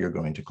about how you're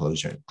going to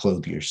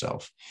clothe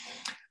yourself?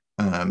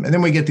 And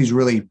then we get these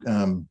really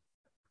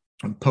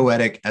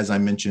poetic, as I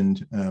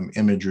mentioned,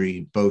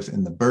 imagery, both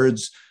in the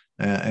birds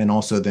and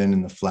also then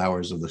in the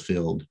flowers of the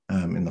field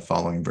in the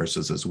following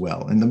verses as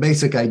well. And the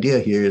basic idea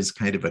here is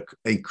kind of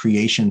a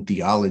creation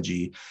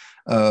theology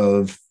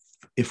of,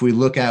 if we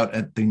look out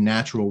at the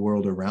natural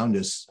world around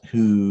us,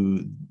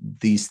 who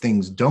these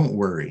things don't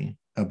worry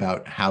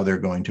about how they're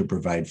going to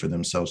provide for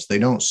themselves. They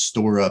don't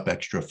store up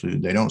extra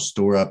food. They don't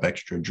store up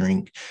extra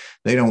drink.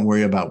 They don't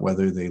worry about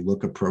whether they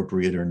look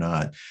appropriate or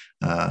not.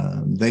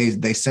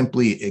 They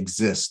simply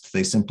exist.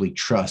 They simply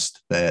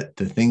trust that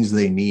the things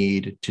they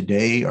need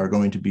today are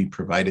going to be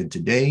provided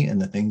today,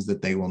 and the things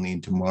that they will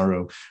need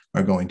tomorrow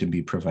are going to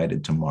be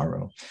provided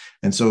tomorrow.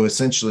 And so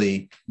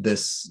essentially,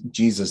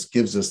 Jesus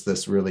gives us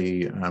this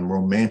really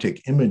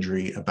romantic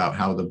imagery about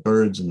how the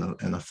birds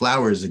and the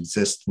flowers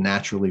exist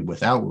naturally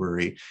without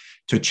worry,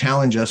 to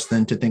challenge us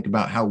then to think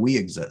about how we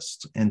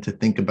exist and to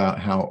think about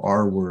how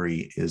our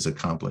worry is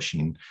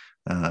accomplishing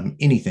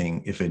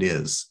anything, if it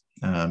is.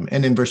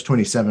 And in verse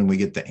 27, we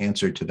get the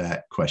answer to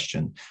that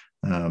question.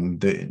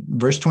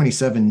 Verse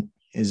 27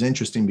 is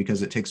interesting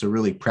because it takes a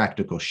really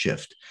practical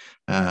shift.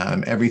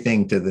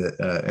 Everything to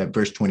at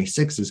verse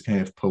 26 is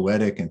kind of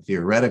poetic and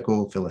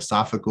theoretical,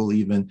 philosophical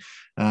even.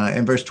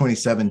 And verse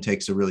 27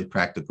 takes a really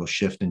practical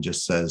shift and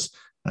just says,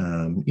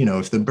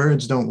 if the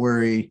birds don't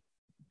worry,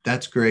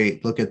 that's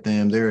great. Look at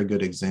them. They're a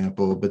good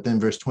example. But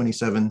then verse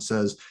 27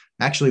 says,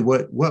 actually,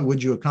 what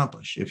would you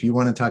accomplish? If you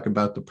want to talk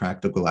about the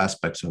practical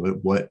aspects of it,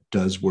 what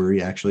does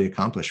worry actually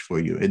accomplish for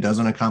you? It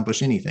doesn't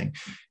accomplish anything.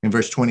 In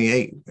verse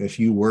 28, if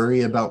you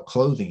worry about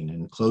clothing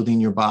and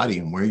clothing your body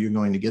and where you're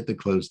going to get the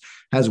clothes,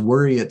 has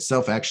worry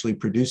itself actually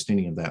produced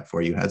any of that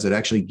for you? Has it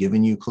actually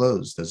given you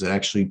clothes? Does it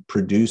actually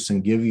produce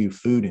and give you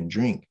food and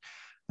drink?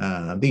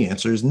 The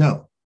answer is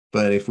no.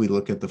 But if we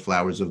look at the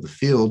flowers of the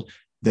field,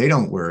 they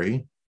don't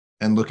worry.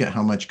 And look at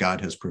how much God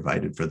has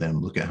provided for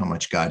them. Look at how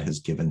much God has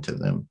given to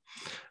them.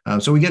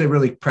 So we get a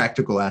really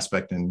practical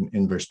aspect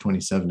in verse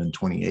 27 and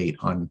 28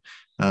 on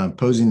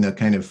posing the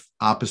kind of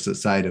opposite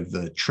side of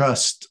the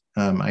trust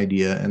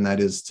idea, and that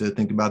is to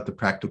think about the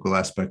practical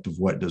aspect of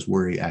what does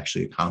worry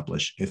actually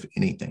accomplish, if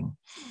anything.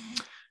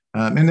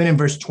 And then in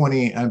verse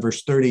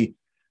 30,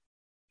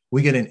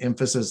 we get an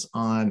emphasis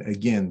on,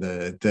 again,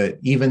 that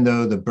even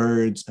though the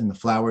birds and the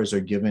flowers are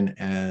given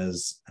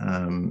as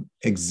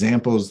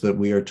examples that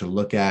we are to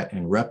look at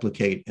and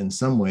replicate in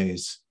some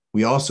ways,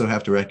 we also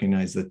have to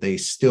recognize that they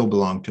still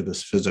belong to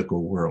this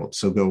physical world.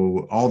 So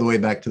go all the way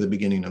back to the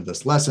beginning of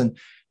this lesson.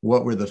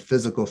 What were the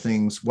physical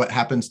things? What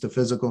happens to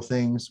physical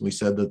things? We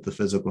said that the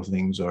physical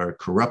things are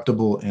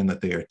corruptible and that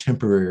they are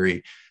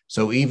temporary.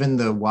 So even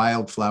the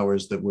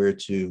wildflowers that we're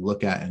to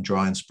look at and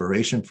draw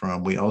inspiration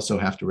from, we also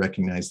have to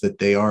recognize that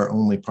they are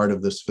only part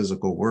of this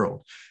physical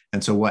world.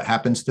 And so what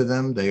happens to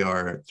them? They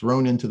are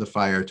thrown into the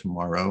fire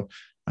tomorrow.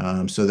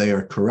 So they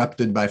are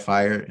corrupted by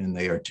fire, and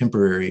they are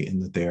temporary in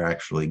that they are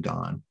actually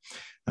gone.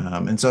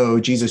 And so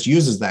Jesus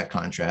uses that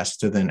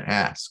contrast to then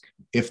ask,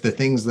 if the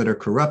things that are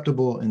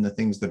corruptible and the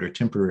things that are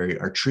temporary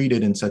are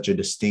treated in such a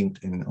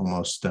distinct and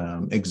almost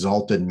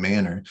exalted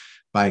manner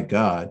by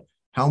God,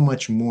 how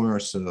much more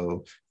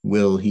so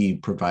will he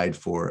provide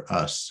for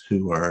us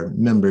who are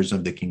members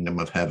of the kingdom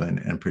of heaven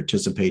and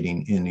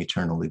participating in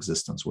eternal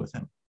existence with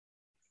him?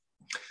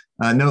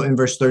 Note in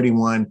verse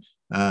 31,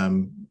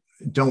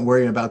 don't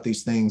worry about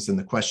these things, and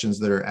the questions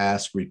that are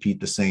asked repeat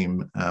the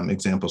same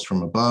examples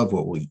from above.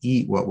 What will we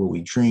eat? What will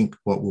we drink?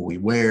 What will we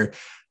wear?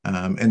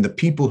 And the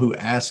people who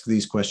ask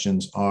these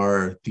questions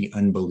are the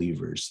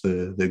unbelievers.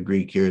 The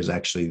Greek here is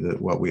actually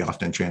what we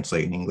often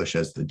translate in English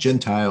as the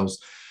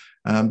Gentiles.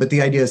 But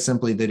the idea is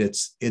simply that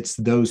it's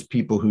those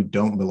people who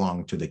don't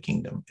belong to the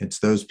kingdom. It's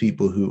those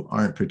people who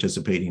aren't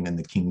participating in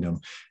the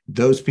kingdom.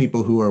 Those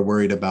people who are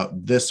worried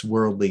about this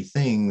worldly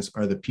things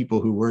are the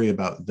people who worry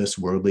about this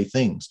worldly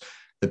things.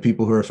 The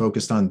people who are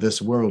focused on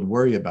this world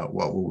worry about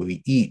what will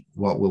we eat,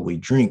 what will we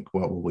drink,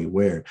 what will we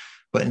wear.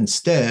 But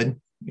instead,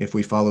 if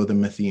we follow the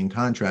Matthean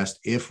contrast,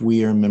 if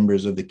we are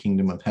members of the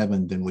kingdom of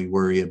heaven, then we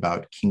worry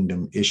about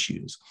kingdom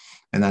issues.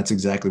 And that's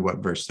exactly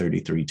what verse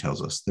 33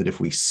 tells us, that if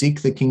we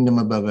seek the kingdom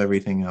above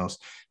everything else,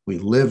 we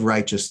live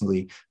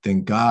righteously,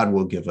 then God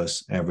will give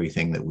us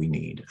everything that we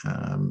need.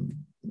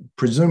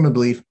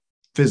 Presumably,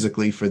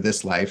 physically for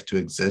this life to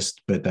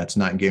exist, but that's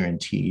not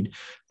guaranteed.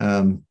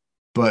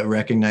 But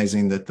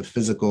recognizing that the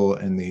physical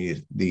and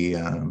the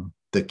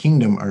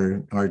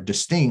kingdom are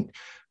distinct,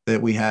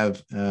 that we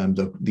have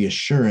the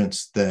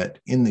assurance that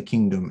in the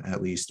kingdom,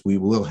 at least, we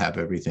will have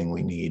everything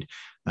we need.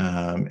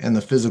 And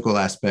the physical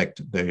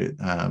aspect,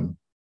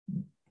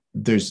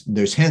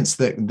 there's hints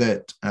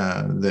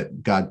that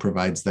God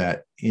provides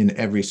that in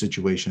every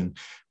situation.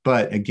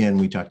 But again,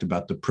 we talked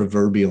about the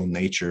proverbial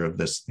nature of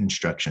this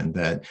instruction,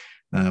 that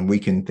we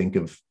can think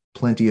of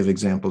plenty of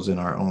examples in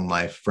our own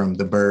life, from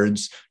the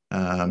birds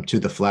to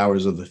the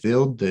flowers of the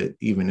field that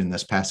even in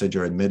this passage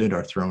are admitted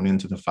are thrown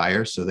into the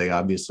fire. So they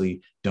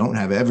obviously don't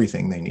have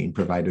everything they need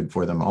provided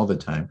for them all the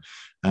time.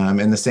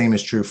 And the same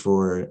is true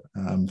for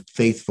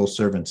faithful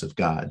servants of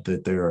God,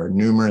 that there are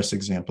numerous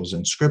examples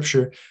in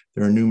Scripture.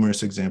 There are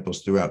numerous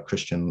examples throughout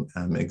Christian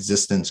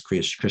existence,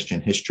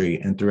 Christian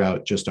history, and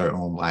throughout just our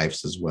own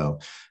lives as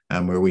well,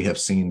 where we have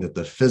seen that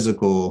the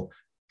physical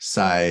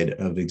side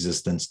of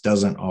existence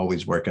doesn't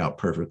always work out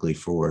perfectly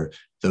for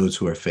those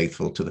who are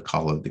faithful to the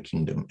call of the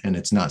kingdom. And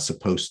it's not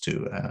supposed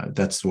to.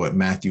 That's what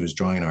Matthew is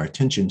drawing our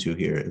attention to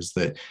here, is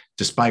that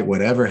despite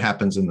whatever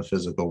happens in the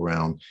physical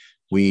realm,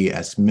 we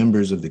as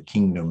members of the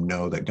kingdom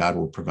know that God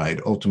will provide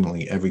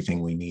ultimately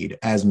everything we need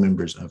as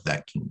members of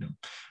that kingdom.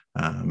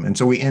 And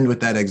so we end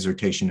with that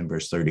exhortation in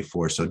verse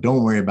 34. So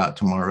don't worry about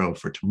tomorrow,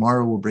 for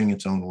tomorrow will bring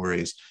its own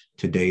worries.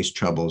 Today's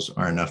troubles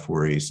are enough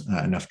worries,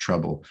 enough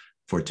trouble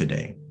for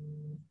today.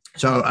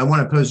 So I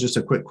want to pose just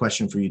a quick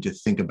question for you to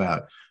think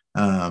about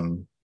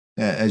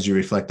as you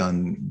reflect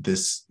on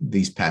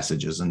these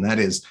passages, and that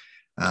is,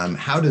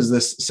 how does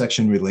this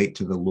section relate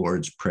to the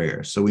Lord's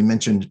Prayer? So we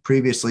mentioned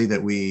previously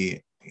that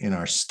we, in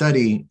our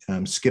study,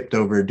 skipped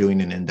over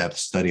doing an in-depth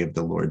study of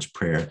the Lord's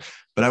Prayer,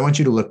 but I want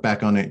you to look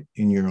back on it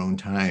in your own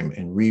time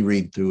and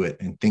reread through it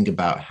and think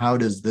about, how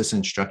does this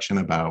instruction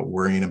about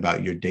worrying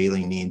about your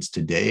daily needs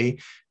today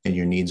and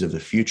your needs of the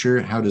future,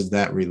 how does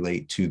that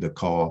relate to the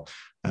call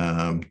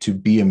to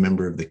be a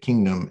member of the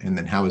kingdom? And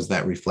then how is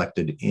that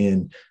reflected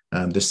in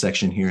this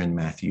section here in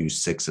Matthew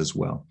 6 as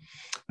well?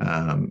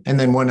 And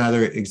then one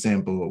other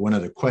example, one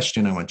other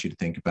question I want you to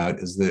think about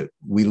is that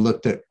we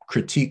looked at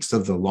critiques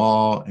of the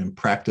law and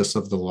practice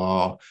of the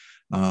law,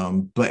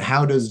 but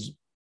how does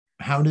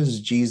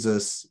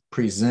Jesus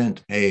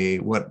present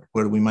what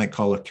we might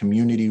call a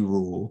community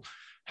rule?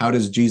 How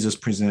does Jesus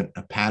present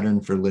a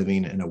pattern for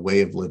living and a way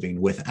of living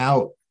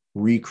without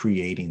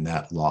recreating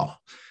that law?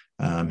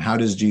 How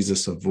does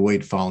Jesus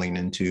avoid falling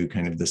into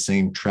kind of the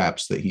same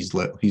traps that he's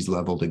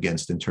leveled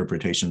against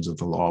interpretations of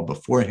the law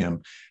before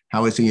him?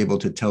 How is he able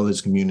to tell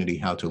his community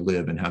how to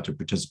live and how to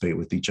participate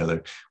with each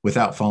other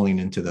without falling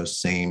into those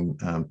same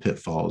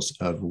pitfalls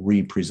of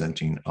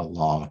representing a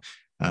law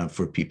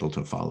for people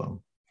to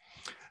follow?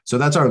 So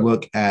that's our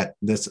look at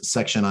this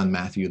section on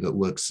Matthew that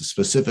looks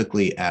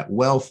specifically at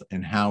wealth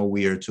and how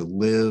we are to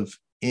live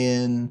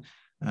in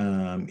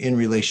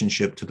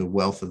relationship to the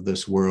wealth of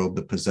this world,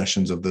 the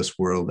possessions of this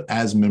world,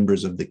 as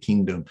members of the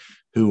kingdom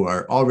who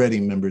are already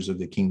members of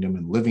the kingdom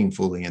and living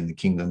fully in the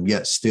kingdom,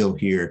 yet still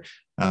here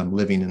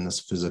living in this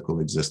physical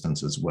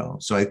existence as well.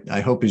 So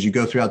I hope as you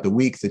go throughout the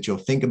week that you'll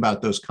think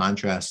about those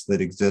contrasts that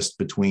exist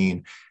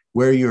between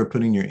where you are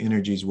putting your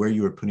energies, where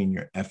you are putting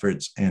your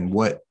efforts, and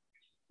what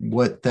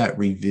that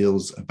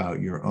reveals about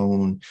your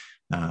own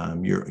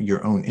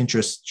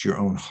interests, your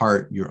own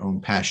heart, your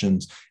own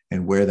passions,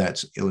 and where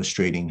that's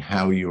illustrating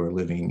how you are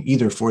living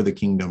either for the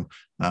kingdom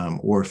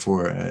or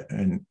for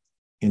an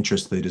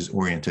interest that is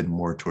oriented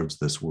more towards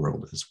this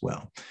world as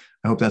well.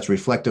 I hope that's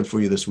reflective for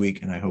you this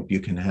week, and I hope you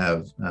can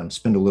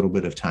spend a little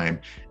bit of time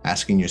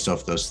asking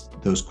yourself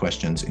those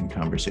questions in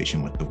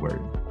conversation with the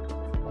Word.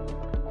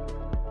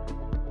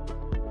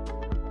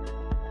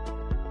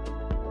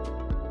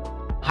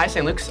 Hi,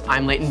 St. Luke's.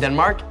 I'm Leighton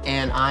Denmark,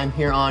 and I'm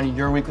here on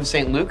Your Week with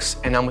St. Luke's,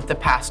 and I'm with the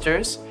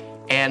pastors,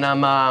 and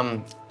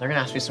they're gonna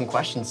ask me some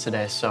questions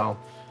today, so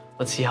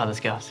let's see how this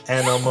goes.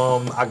 And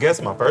I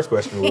guess my first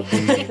question would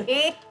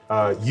be,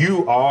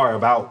 you are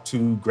about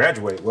to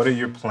graduate. What are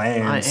your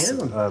plans?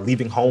 I am.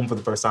 Leaving home for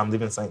the first time,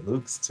 leaving St.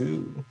 Luke's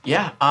too.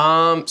 Yeah,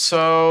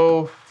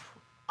 so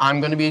I'm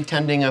gonna be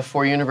attending a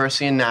 4-year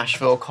university in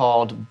Nashville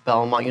called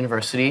Belmont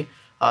University.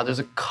 There's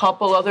a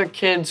couple other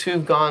kids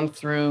who've gone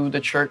through the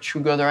church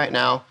who go there right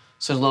now,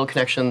 so there's a little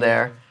connection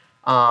there.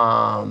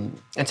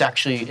 It's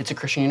a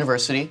Christian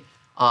university,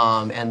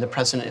 and the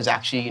president is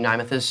actually United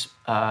Methodist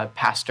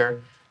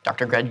pastor,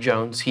 Dr. Greg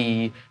Jones.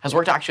 He has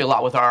worked actually a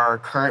lot with our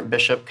current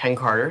bishop, Ken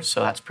Carter,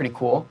 so that's pretty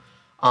cool.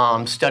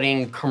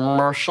 Studying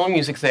commercial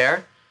music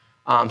there,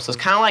 so it's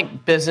kind of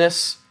like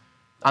business.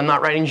 I'm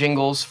not writing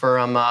jingles for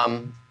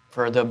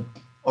the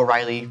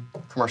O'Reilly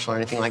commercial or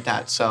anything like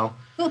that, so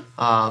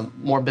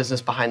more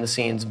business behind the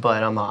scenes.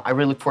 But I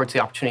really look forward to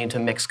the opportunity to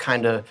mix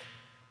kind of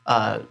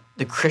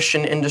the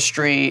Christian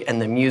industry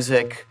and the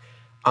music,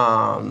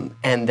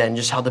 and then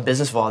just how the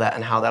business of all that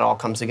and how that all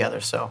comes together.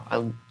 So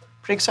I'm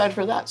pretty excited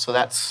for that. So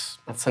that's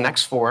the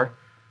next 4.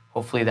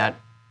 Hopefully that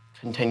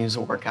continues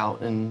to work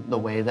out in the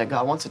way that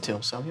God wants it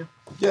to. So yeah.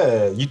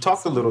 Yeah, you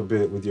talked a little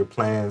bit with your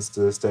plans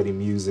to study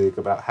music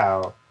about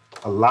how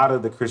a lot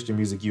of the Christian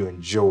music you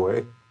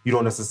enjoy, you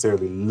don't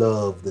necessarily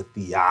love the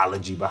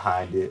theology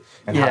behind it,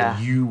 and how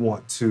you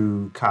want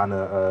to kind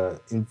of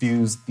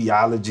infuse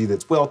theology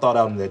that's well thought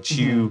out and that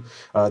you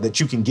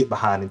can get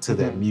behind into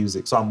that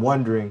music. So I'm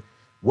wondering,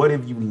 what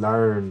have you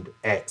learned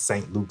at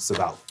St. Luke's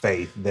about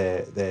faith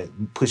that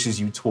pushes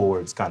you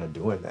towards kind of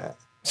doing that?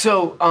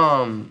 So,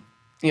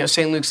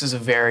 St. Luke's is a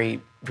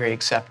very, very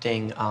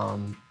accepting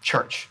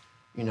church.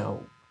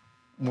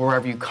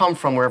 Wherever you come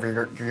from,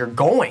 wherever you're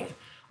going,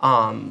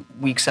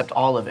 We accept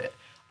all of it.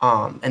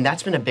 And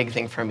that's been a big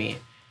thing for me,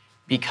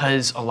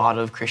 because a lot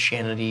of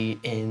Christianity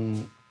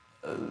in,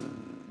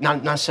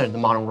 not necessarily the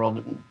modern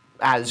world,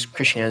 as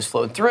Christianity has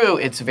flowed through,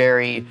 it's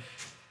very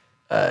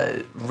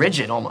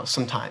rigid almost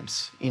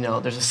sometimes.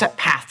 There's a set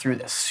path through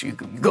this. You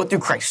go through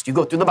Christ, you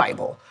go through the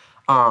Bible.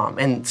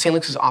 And St.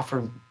 Luke's has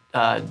offered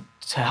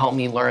to help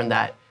me learn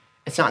that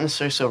it's not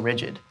necessarily so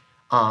rigid.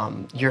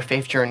 Your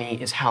faith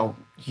journey is how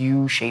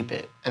you shape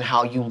it and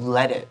how you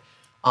let it.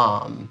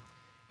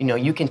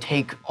 You can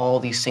take all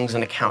these things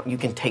into account. You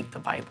can take the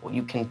Bible.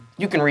 You can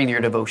read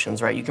your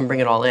devotions, right? You can bring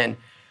it all in.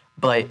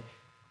 But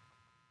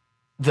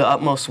the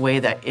utmost way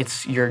that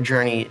it's your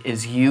journey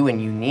is you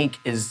and unique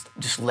is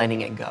just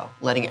letting it go,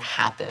 letting it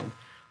happen.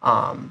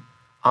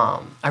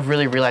 I've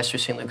really realized through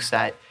St. Luke's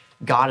that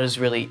God is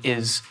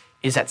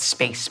that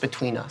space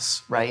between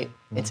us, right?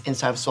 Mm-hmm. It's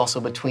inside, it's also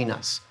between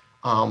us.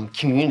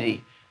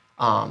 Community.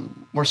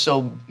 We're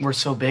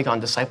so big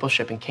on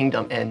discipleship and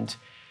kingdom, and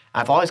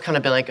I've always kind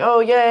of been like, oh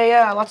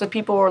yeah, lots of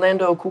people,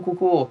 Orlando,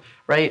 cool,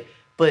 right?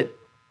 But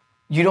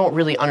you don't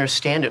really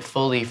understand it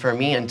fully for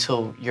me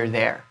until you're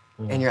there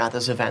and you're at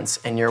those events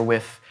and you're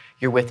with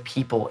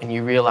people and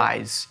you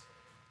realize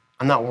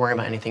I'm not worrying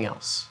about anything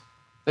else.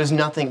 There's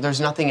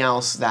nothing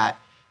else that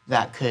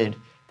could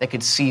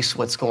cease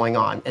what's going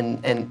on,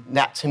 and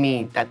that to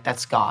me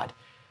that's God.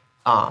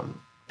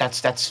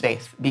 That's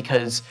faith,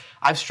 because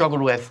I've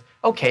struggled with,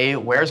 okay,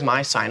 where's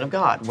my sign of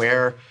God?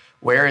 Where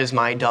is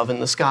my dove in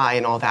the sky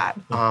and all that?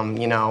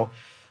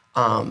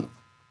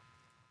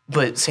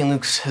 But St.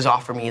 Luke's has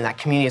offered me, and that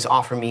community has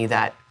offered me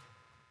that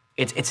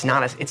it's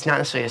not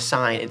necessarily a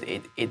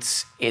sign.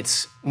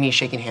 It's me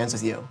shaking hands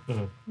with you.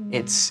 Mm-hmm.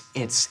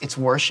 It's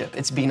worship.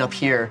 It's being up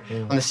here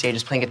on the stage,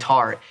 it's playing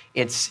guitar.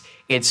 It's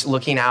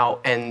looking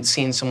out and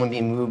seeing someone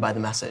being moved by the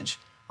message.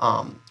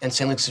 And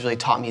St. Luke's has really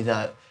taught me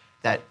that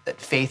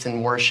faith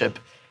and worship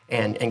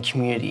and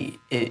community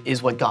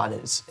is what God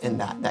is,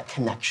 and that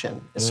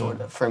connection is sort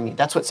of, for me,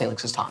 that's what St.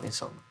 Luke's has taught me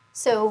so much.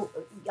 So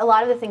a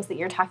lot of the things that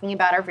you're talking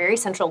about are very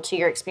central to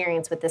your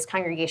experience with this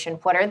congregation.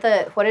 What are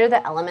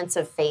the elements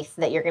of faith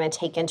that you're going to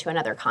take into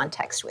another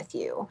context with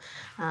you?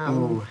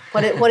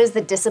 What is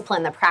the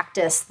discipline, the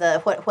practice,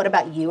 what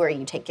about you are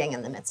you taking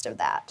in the midst of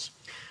that?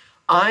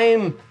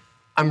 I'm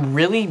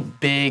really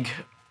big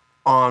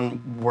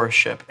on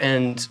worship,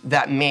 and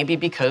that may be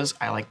because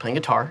I like playing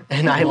guitar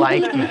and I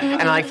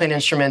like playing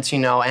instruments,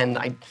 and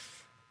I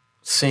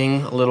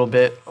sing a little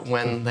bit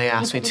when they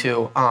ask me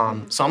to.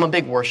 So I'm a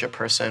big worship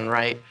person,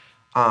 right?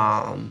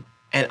 And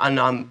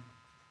I'm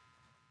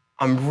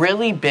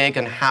really big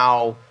on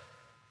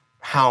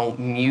how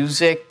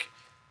music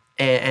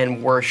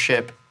and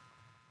worship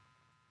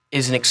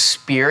is an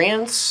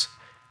experience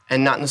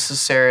and not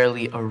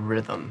necessarily a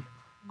rhythm.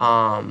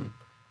 And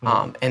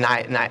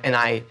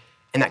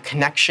that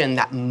connection,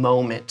 that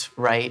moment,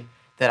 right,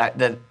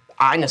 that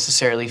I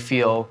necessarily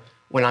feel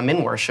when I'm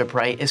in worship,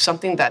 right, is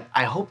something that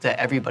I hope that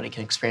everybody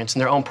can experience in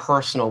their own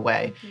personal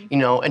way.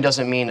 Mm-hmm. It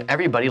doesn't mean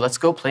everybody, let's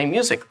go play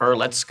music, or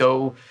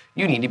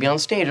you need to be on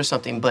stage or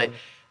something. But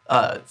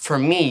for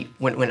me,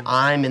 when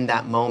I'm in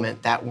that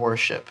moment, that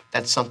worship,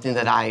 that's something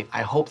that I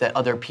hope that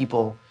other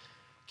people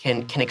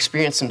can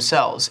experience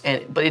themselves.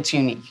 But it's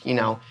unique,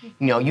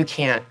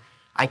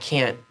 I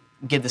can't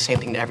give the same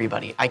thing to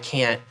everybody. I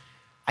can't,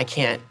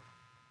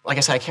 like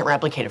I said, I can't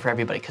replicate it for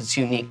everybody because it's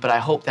unique, but I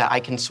hope that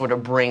I can sort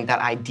of bring that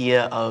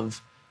idea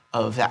of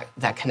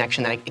that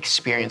connection, that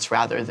experience,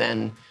 rather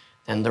than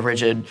the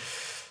rigid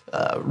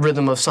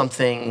rhythm of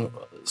something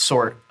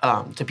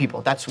to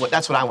people. That's what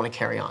I want to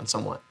carry on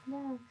somewhat.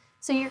 Yeah.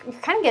 So you're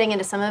kind of getting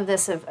into some of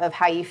this of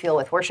how you feel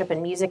with worship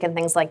and music and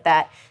things like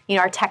that.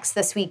 Our text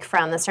this week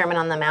from the Sermon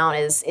on the Mount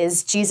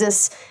is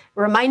Jesus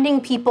reminding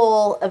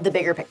people of the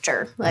bigger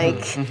picture.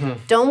 Like,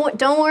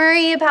 don't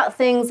worry about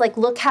things. Like,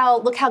 look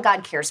how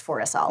God cares for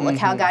us all. Look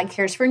how God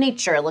cares for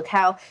nature. Look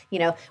how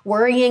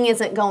worrying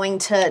isn't going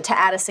to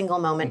add a single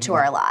moment to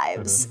our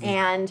lives.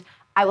 And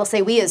I will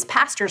say, we as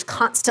pastors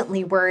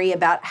constantly worry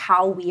about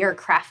how we are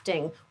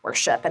crafting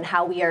worship and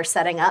how we are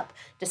setting up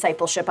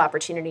discipleship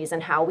opportunities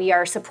and how we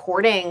are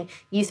supporting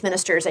youth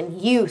ministers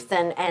and youth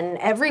and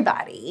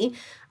everybody.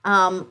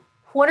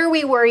 What are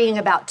we worrying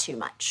about too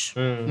much?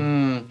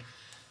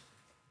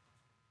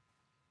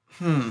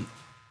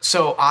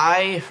 So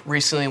I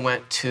recently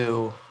went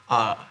to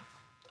a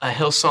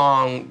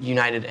Hillsong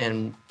United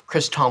and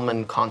Chris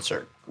Tomlin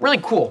concert. Really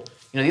cool.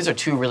 These are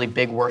two really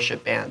big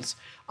worship bands.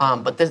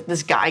 But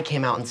this guy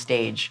came out on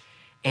stage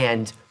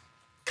and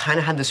kind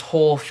of had this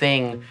whole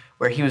thing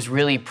where he was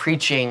really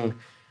preaching,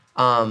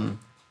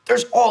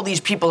 there's all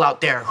these people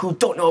out there who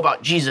don't know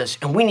about Jesus,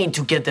 and we need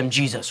to give them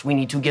Jesus. We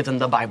need to give them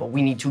the Bible.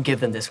 We need to give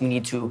them this. We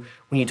need to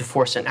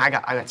force it. And I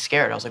got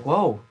scared. I was like,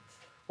 whoa.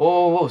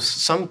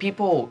 Some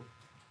people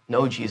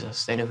know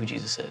Jesus. They know who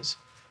Jesus is,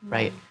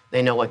 right?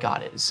 They know what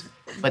God is.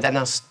 But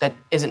that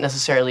isn't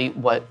necessarily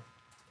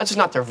that's just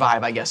not their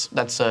vibe, I guess.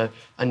 That's a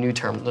new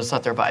term. That's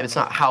not their vibe. It's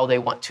not how they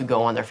want to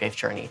go on their faith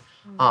journey.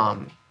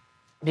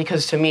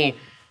 Because to me,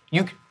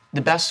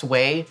 the best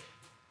way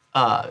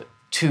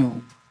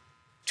to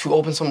to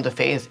open someone to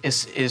faith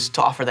is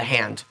to offer the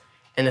hand.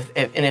 And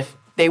if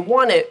they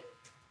want it,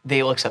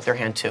 they will accept their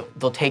hand too.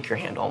 They'll take your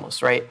hand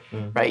almost, right?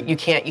 Right? You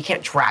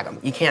can't drag them.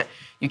 You can't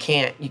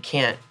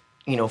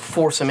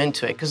force them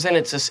into it, because then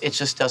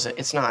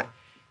it's not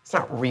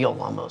real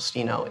almost.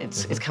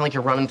 It's kind of like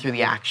you're running through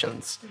the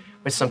actions,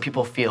 which some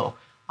people feel.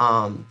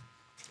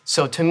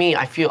 So to me,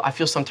 I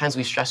feel sometimes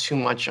we stress too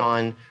much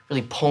on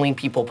really pulling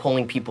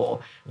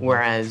people,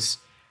 whereas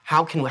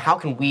how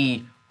can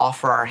we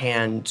offer our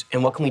hand,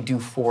 and what can we do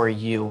for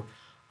you?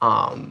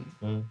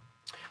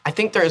 I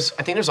think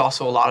there's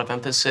also a lot of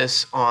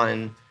emphasis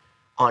on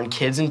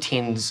kids and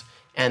teens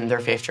and their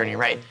faith journey,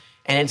 right?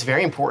 And it's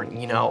very important.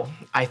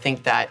 I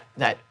think that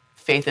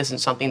faith isn't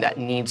something that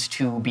needs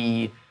to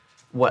be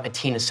what a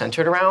teen is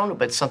centered around,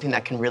 but something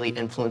that can really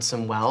influence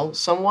them well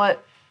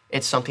somewhat.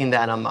 It's something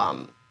that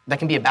that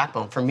can be a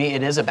backbone. For me,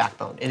 it is a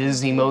backbone. It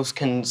is the most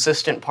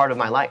consistent part of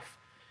my life,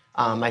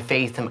 my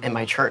faith and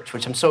my church,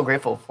 which I'm so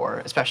grateful for,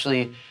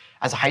 especially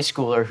as a high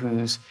schooler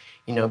who's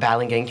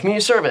battling getting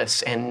community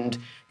service and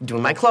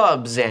doing my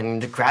clubs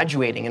and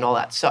graduating and all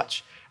that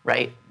such,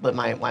 right? But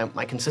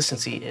my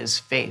consistency is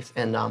faith.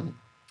 And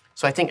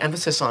so I think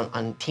emphasis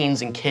on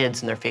teens and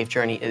kids and their faith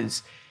journey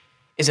is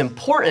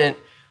important,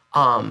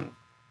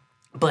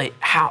 but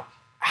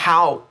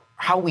how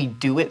we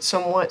do it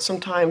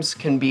sometimes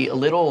can be a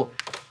little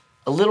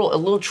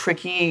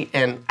tricky,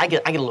 and I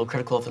get a little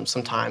critical of them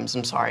sometimes.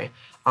 I'm sorry.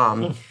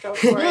 Go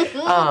for it.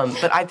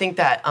 But I think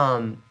that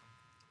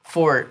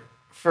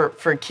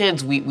for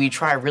kids, we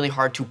try really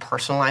hard to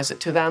personalize it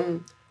to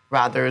them,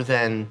 rather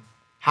than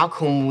how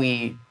can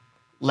we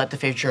let the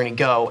faith journey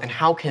go, and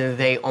how can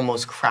they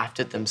almost craft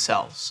it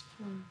themselves?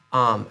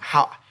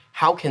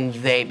 How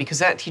can they, because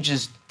that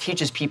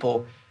teaches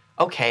people,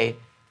 okay,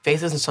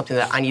 faith isn't something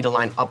that I need to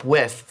line up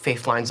with,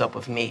 faith lines up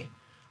with me.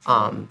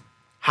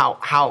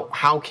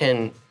 How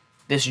can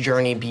this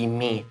journey be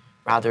me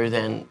rather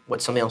than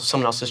what someone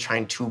else is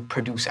trying to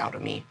produce out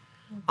of me?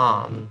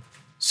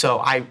 So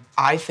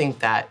I think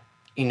that,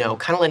 kind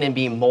of letting it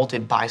be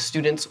molded by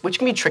students, which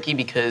can be tricky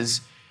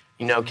because,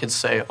 kids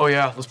say, oh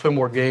yeah, let's play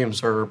more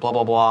games or blah,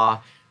 blah, blah,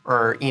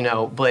 or,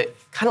 but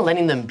kind of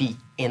letting them be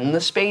in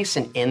the space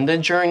and in the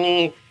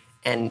journey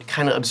and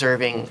kind of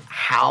observing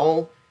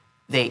how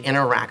they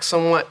interact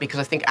somewhat, because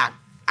I think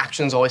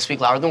actions always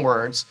speak louder than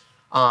words.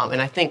 And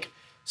I think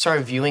sort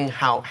of viewing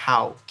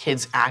how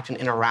kids act and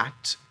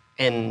interact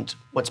and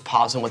what's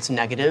positive and what's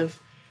negative,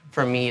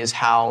 for me, is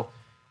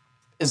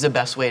the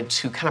best way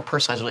to kind of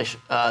personalize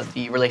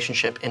the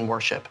relationship in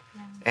worship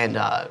and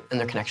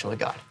their connection with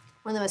God.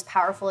 One of the most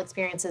powerful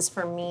experiences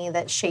for me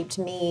that shaped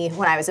me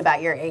when I was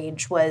about your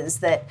age was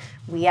that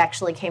we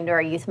actually came to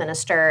our youth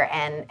minister,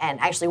 and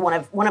actually one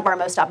of our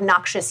most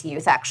obnoxious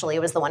youth actually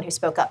was the one who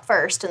spoke up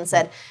first and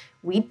said,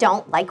 we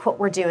don't like what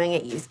we're doing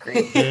at youth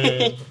group.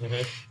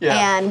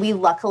 Yeah. And we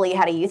luckily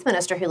had a youth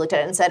minister who looked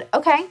at it and said,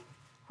 okay,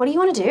 what do you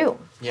want to do?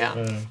 Yeah.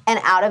 And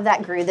out of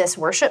that grew this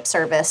worship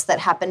service that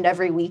happened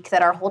every week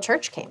that our whole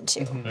church came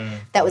to.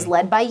 That was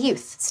led by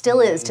youth, still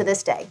is to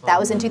this day. That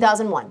was in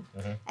 2001.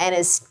 And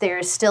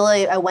there's still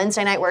a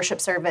Wednesday night worship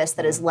service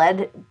that is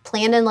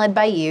planned and led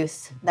by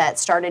youth, that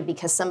started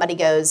because somebody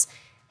goes,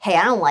 hey,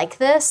 I don't like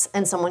this,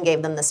 and someone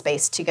gave them the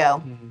space to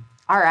go,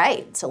 all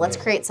right, so let's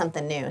create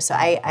something new. So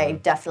I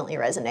definitely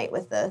resonate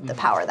with the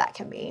power that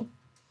can be.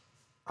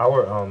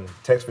 Our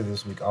text for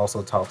this week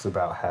also talks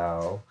about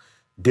how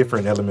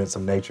different elements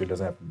of nature don't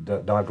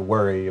have to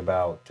worry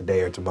about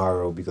today or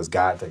tomorrow, because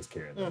God takes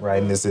care of them,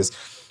 right? And it's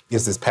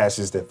this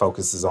passage that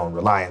focuses on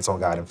reliance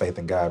on God and faith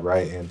in God,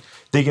 right? And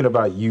thinking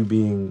about you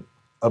being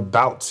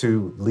about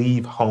to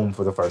leave home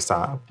for the first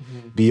time,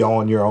 be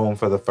on your own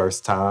for the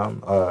first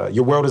time.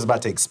 Your world is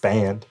about to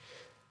expand.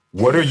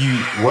 What are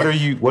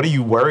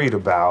you worried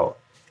about,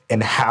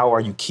 and how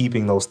are you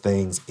keeping those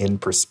things in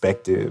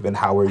perspective, and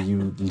how are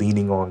you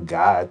leaning on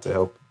God to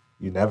help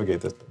you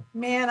navigate this thing?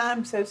 Man,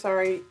 I'm so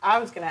sorry. I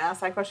was going to ask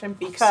that question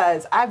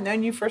because I've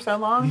known you for so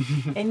long,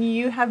 and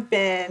you have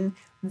been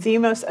the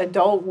most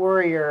adult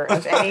warrior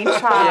of any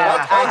child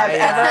I have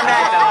ever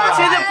met,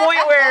 to the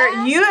point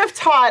where you have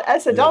taught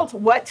us adults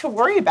what to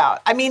worry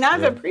about. I mean,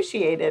 I've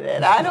appreciated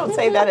it. I don't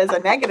say that as a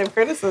negative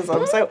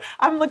criticism. So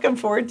I'm looking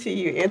forward to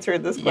you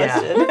answering this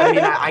question. Yeah.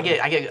 I mean,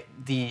 I get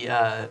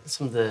the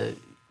some of the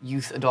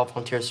youth adult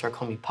volunteers start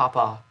calling me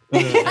Papa.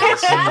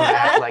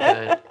 Act like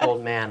an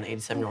old man,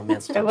 87-year-old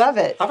man. I love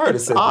it. I've heard it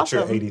said that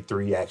you're Awesome.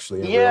 83,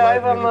 actually. Yeah,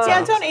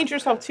 Yeah, don't age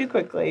yourself too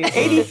quickly.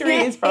 83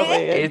 is probably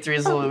it. 83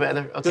 is a little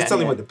better. Okay. Just tell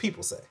me what the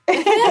people say.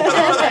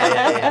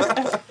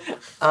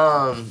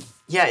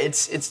 Yeah,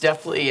 it's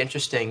definitely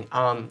interesting.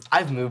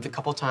 I've moved a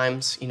couple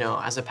times.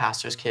 As a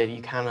pastor's kid,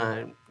 you kind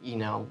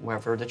of,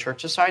 wherever the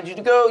church decides you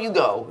to go, you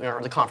go,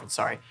 or the conference,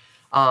 sorry.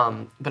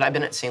 But I've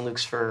been at St.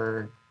 Luke's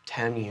for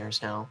 10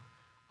 years now,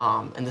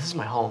 and this is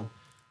my home.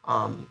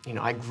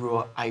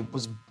 I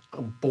was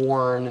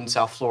born in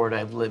South Florida.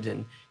 I've lived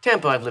in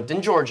Tampa. I've lived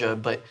in Georgia,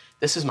 but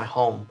this is my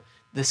home.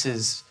 This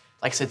is,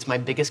 like I said, it's my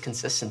biggest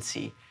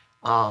consistency.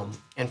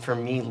 And for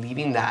me,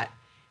 leaving that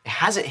It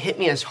hasn't hit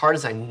me as hard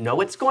as I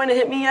know it's going to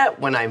hit me yet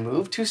when I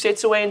moved 2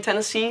 states away in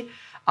Tennessee.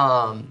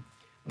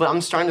 But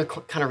I'm starting to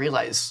kind of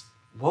realize,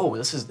 whoa,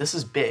 this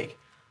is big.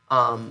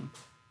 What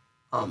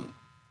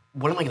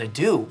am I going to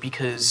do?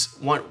 Because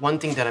one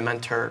thing that a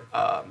mentor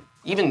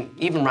even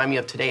remind me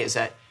of today is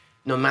that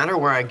no matter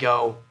where I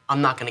go,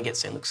 I'm not going to get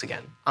St. Luke's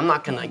again. I'm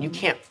not going to. You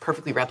can't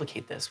perfectly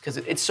replicate this because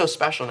it's so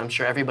special, and I'm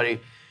sure everybody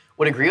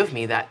would agree with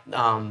me that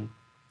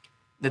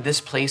that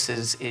this place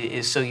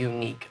is so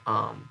unique,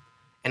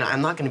 and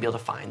I'm not going to be able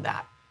to find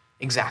that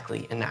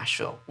exactly in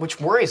Nashville,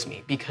 which worries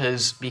me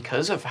because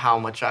of how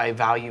much I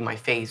value my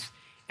faith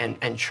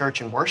and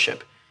church and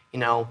worship. You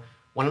know,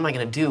 what am I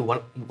going to do?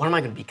 What am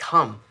I going to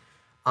become?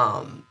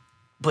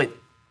 But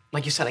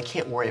like you said, I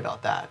can't worry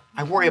about that.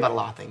 I worry about a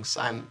lot of things.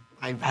 I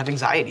have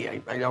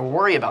anxiety. I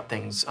worry about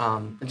things.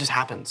 It just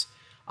happens.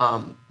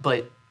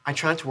 But I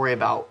try not to worry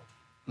about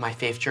my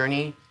faith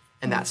journey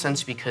in that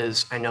sense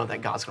because I know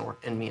that God's going to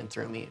work in me and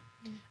through me,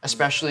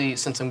 especially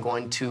since I'm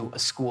going to a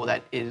school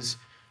that is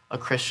a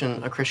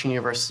Christian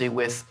university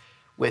with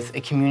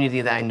a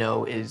community that I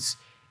know is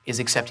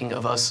accepting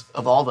of us,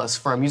 of all of us,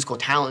 for our musical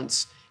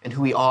talents and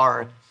who we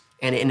are,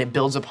 and it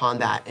builds upon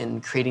that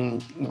and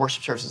creating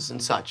worship services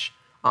and such.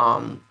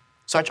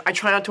 So I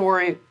try not to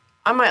worry.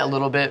 I might a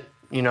little bit,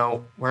 you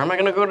know, where am I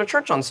going to go to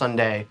church on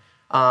Sunday?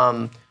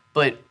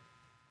 But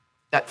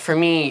that for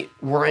me,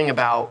 worrying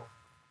about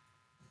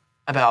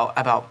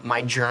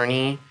my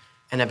journey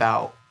and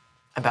about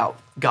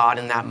God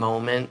in that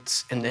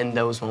moment and in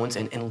those moments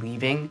and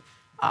leaving,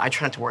 I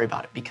try not to worry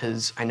about it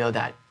because I know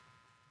that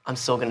I'm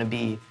still going to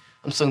be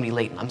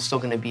latent. I'm still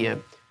going to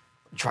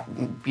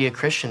be a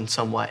Christian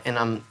somewhat, and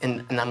I'm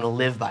going to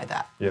live by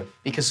that. Yeah.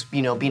 Because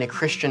you know, being a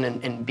Christian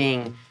and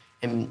being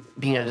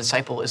a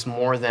disciple is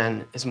more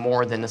than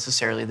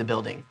necessarily the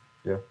building.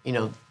 Yeah. You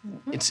know,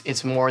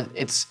 it's more.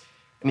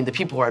 I mean, the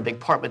people are a big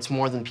part, but it's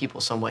more than people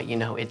somewhat. You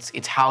know,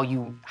 it's how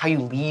you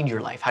lead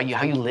your life, how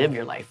you live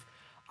your life.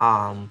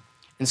 And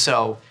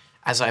so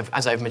as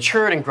I've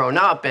matured and grown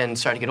up and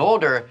started to get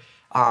older,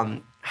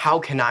 how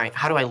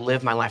do I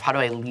live my life? How do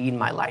I lead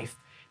my life?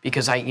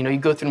 Because you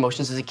go through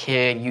emotions as a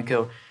kid.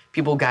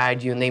 People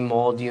guide you and they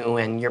mold you,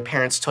 and your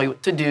parents tell you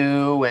what to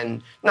do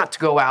and not to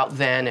go out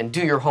then and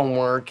do your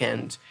homework.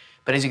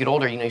 But as you get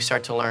older, you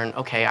start to learn,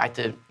 okay, I have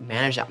to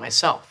manage that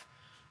myself.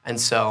 And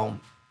so,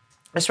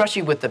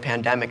 especially with the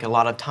pandemic, a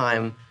lot of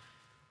time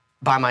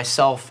by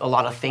myself, a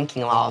lot of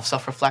thinking, a lot of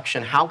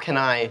self-reflection. How can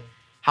I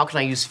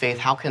use faith?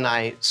 How can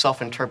I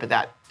self-interpret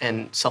that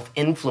and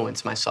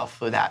self-influence myself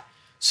with that,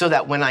 so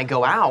that when I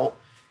go out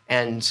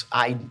and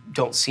I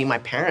don't see my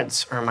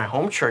parents or my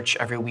home church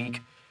every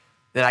week,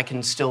 that I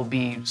can still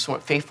be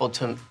somewhat faithful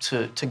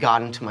to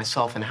God and to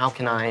myself. And how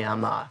can I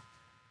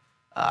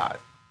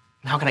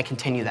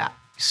continue that?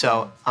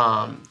 So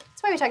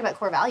that's why we talk about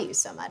core values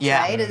so much,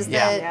 right? Is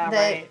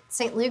that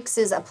St. Luke's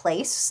is a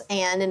place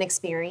and an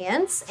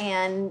experience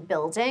and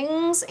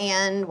buildings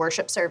and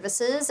worship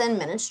services and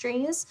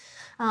ministries.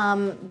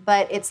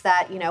 But it's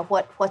that,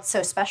 what's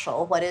so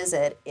special? What is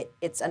it?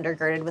 It's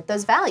undergirded with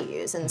those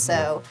values. And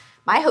so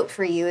my hope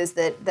for you is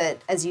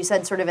that, as you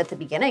said sort of at the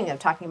beginning of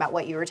talking about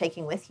what you were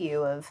taking with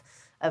you of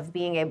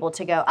being able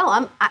to go, I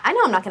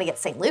know I'm not going to get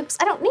St. Luke's.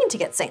 I don't need to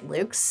get St.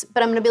 Luke's,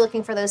 but I'm going to be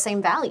looking for those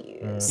same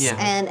values.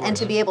 And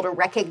to be able to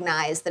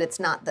recognize that it's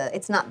not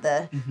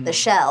the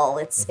shell,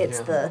 it's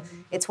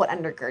what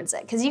undergirds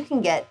it. Because you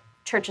can get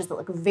churches that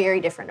look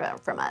very different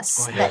from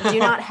us, that do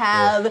not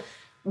have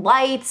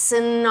lights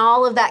and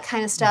all of that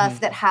kind of stuff,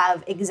 that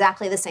have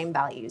exactly the same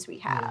values we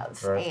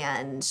have,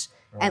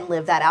 and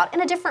live that out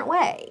in a different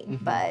way.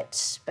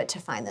 But to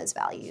find those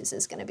values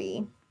is going to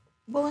be...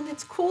 Well, and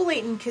it's cool,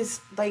 Leighton,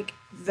 because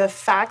the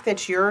fact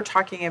that you're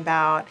talking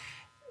about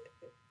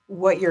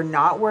what you're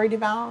not worried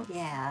about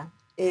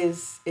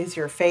is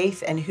your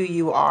faith and who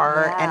you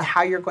are and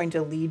how you're going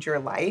to lead your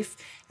life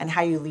and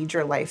how you lead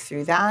your life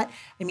through that.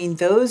 I mean,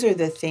 those are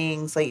the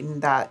things, Leighton,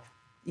 that,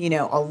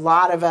 a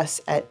lot of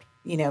us at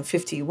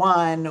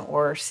 51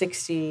 or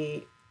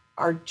 60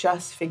 are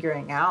just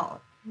figuring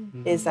out.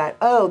 Is that,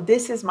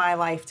 this is my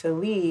life to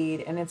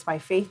lead, and it's my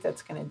faith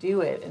that's going to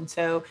do it. And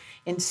so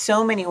in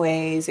so many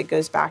ways, it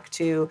goes back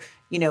to,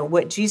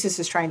 what Jesus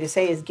is trying to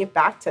say is get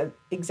back to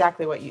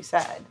exactly what you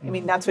said. I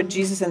mean, that's what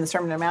Jesus in the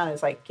Sermon on the Mount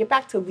is like, get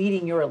back to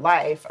leading your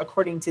life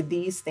according to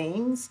these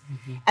things,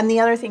 and the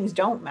other things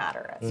don't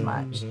matter as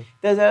much.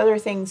 Those other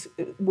things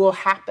will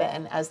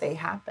happen as they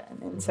happen.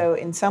 And so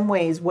in some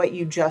ways, what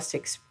you just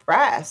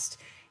expressed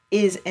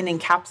is an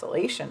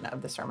encapsulation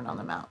of the Sermon on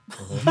the Mount.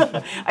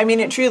 I mean,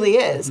 it truly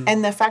is.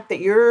 And the fact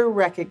that you're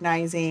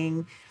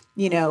recognizing,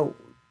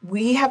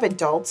 we have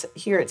adults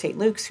here at St.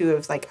 Luke's who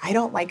have I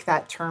don't like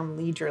that term,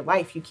 lead your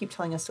life. You keep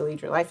telling us to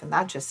lead your life, and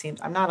that just seems,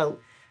 I'm not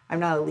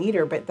a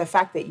leader, but the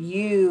fact that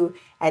you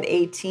at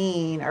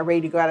 18 are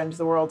ready to go out into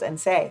the world and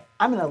say,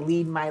 I'm going to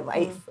lead my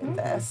life with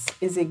this,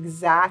 is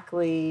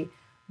exactly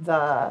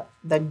the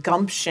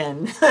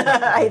gumption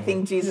I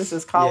think Jesus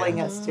is calling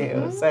us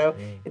to. So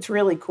it's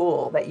really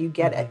cool that you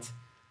get it,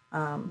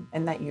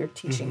 and that you're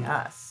teaching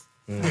us.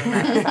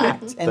 matter of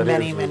fact, in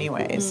many, many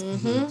ways.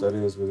 That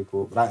is really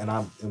cool. But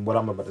and what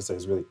I'm about to say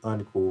is really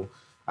uncool.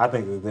 I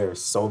think that there are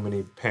so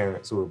many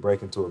parents who would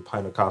break into a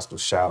Pentecostal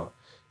shout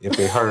if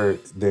they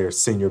heard their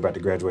senior about to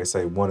graduate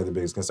say one of the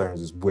biggest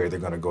concerns is where they're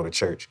going to go to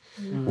church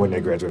when they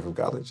graduate from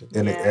college.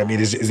 And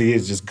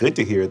it's just good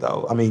to hear,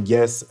 though. I mean,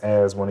 yes,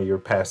 as one of your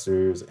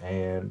pastors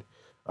and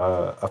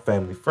a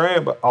family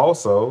friend, but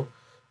also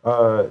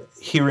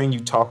hearing you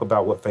talk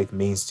about what faith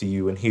means to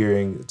you and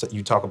hearing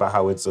you talk about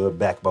how it's a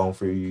backbone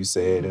for you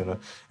said, and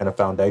a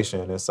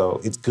foundation. And so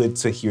it's good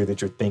to hear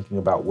that you're thinking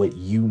about what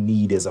you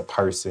need as a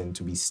person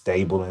to be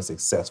stable and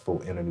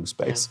successful in a new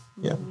space.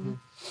 Yeah.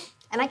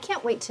 And I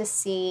can't wait to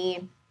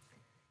see,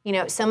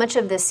 so much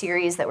of this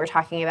series that we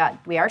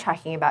are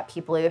talking about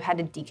people who have had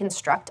to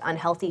deconstruct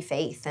unhealthy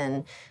faith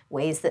and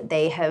ways that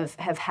they have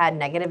had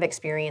negative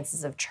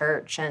experiences of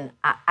church. And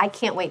I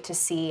can't wait to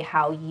see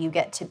how you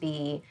get to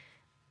be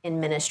in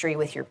ministry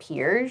with your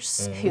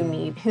peers who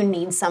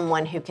need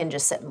someone who can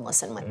just sit and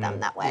listen with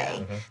them that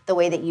way. The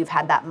way that you've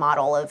had that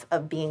model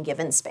of being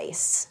given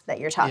space that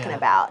you're talking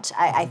about.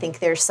 I think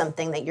there's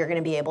something that you're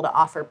going to be able to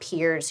offer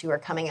peers who are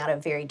coming out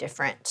of very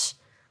different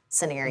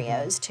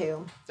scenarios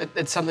too.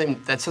 It's something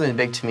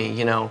big to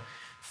me.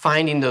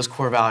 Finding those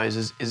core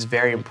values is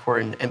very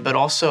important, but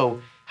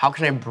also how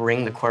can I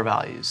bring the core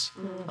values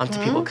to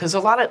people? Because a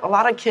lot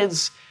of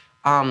kids,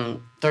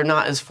 they're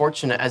not as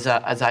fortunate as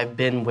I've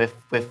been with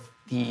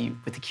the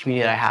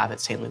community that I have at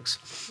St.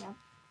 Luke's.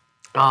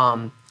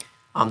 Yeah.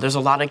 There's a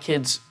lot of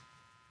kids,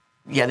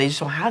 they just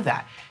don't have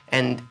that,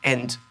 and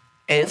it's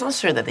not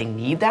necessarily that they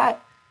need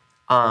that.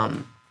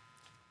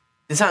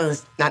 It's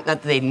not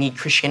that they need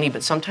Christianity,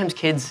 but sometimes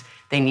kids,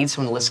 they need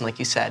someone to listen, like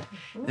you said.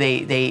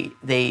 They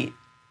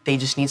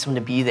just need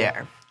someone to be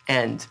there.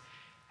 And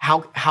how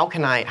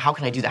can I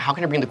do that? How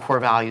can I bring the core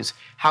values?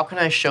 How can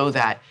I show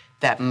that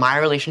my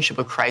relationship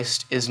with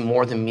Christ is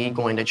more than me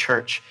going to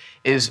church,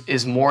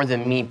 is more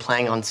than me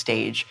playing on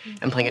stage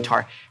and playing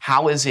guitar?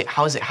 How is it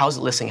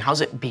listening? How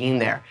is it being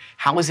there?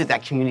 How is it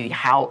that community?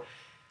 How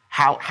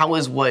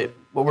is what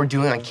we're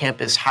doing on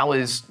campus? How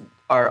is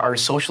our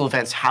social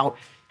events? How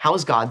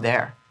is God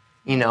there?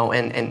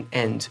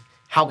 And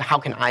how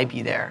can I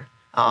be there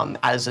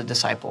as a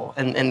disciple?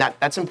 And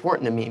that's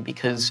important to me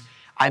because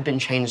I've been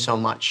changed so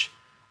much.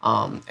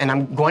 And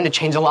I'm going to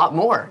change a lot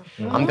more.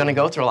 I'm going to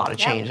go through a lot of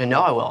change. I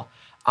know I will.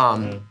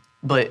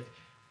 But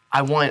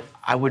I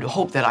would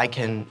hope that I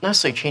can not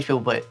necessarily change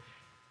people, but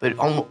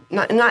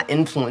not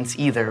influence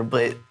either,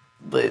 but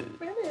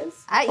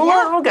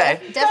okay.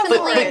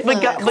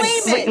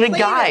 Definitely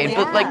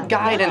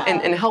guide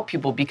and help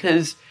people,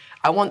 because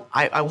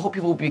I hope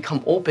people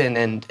become open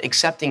and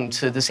accepting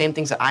to the same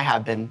things that I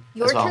have been.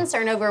 Your as well.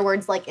 concern over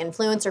words like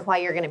influence are why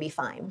you're going to be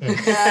fine.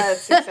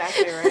 That's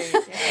exactly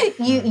right.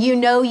 Yeah.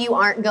 You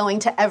aren't going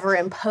to ever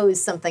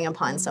impose something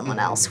upon someone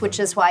else, which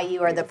is why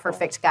you are the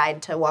perfect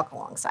guide to walk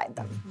alongside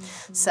them.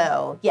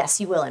 So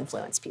yes, you will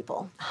influence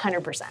people,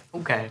 100%.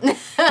 Okay.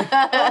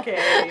 Okay.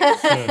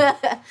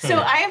 So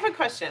I have a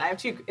question.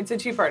 It's a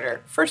two-parter.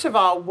 First of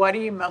all, what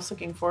are you most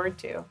looking forward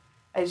to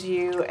as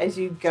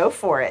you go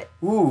for it?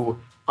 Ooh.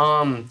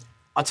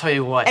 I'll tell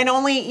you what. And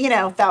only,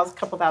 a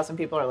couple thousand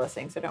people are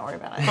listening, so don't worry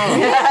about it.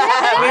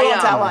 We won't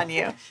tell on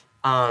you.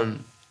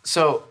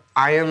 So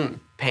I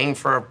am paying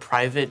for a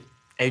private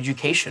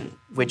education,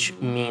 which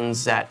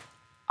means that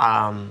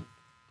I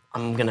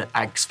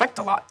expect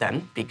a lot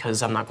then,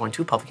 because I'm not going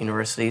to public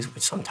universities,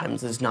 which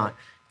sometimes does not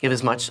give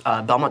as much.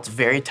 Belmont's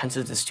very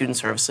attentive to student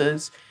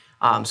services,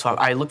 so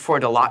I look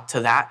forward a lot to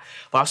that.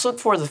 But I also look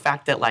forward to the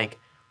fact that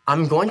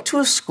I'm going to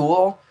a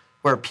school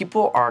where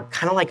people are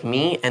kind of like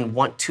me and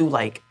want to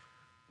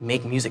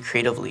make music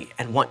creatively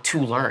and want to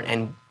learn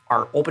and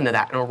are open to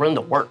that and are willing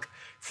to work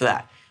for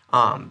that.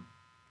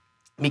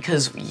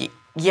 Because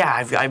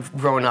I've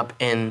grown up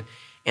in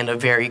a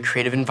very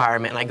creative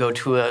environment, and I go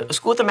to a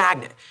school with a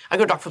magnet. I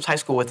go to Dr. Phillips High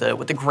School with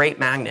a great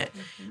magnet,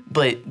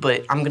 but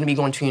I'm going to be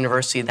going to a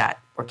university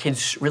where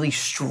kids really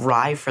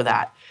strive for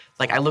that.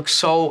 I look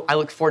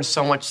forward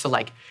so much to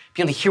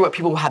being able to hear what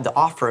people have to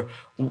offer.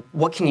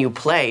 What can you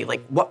play?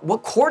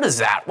 What chord is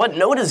that? What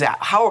note is that?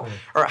 How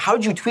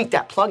did you tweak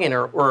that plugin,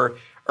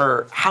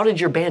 or how did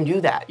your band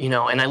do that? And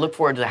I look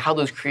forward to how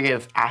those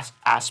creative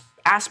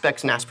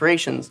aspects and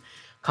aspirations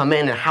come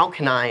in, and how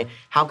can I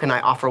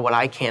offer what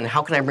I can?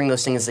 How can I bring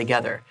those things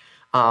together?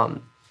 I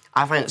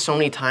find that so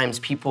many times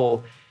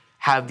people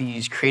have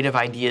these creative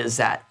ideas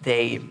that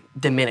they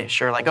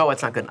diminish, or oh,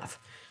 it's not good enough,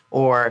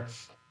 or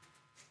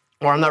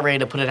I'm not ready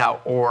to put it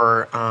out,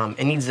 or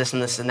it needs this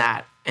and this and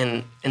that.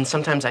 And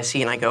sometimes I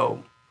see and I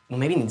go, well,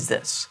 maybe it needs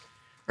this.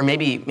 Or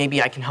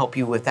maybe I can help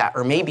you with that.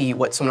 Or maybe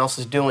what someone else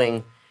is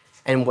doing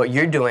and what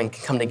you're doing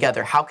can come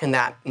together. How can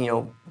that,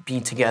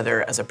 be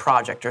together as a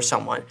project or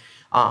someone?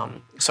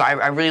 So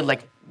I really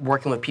like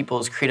working with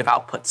people's creative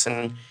outputs,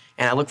 and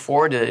I look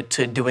forward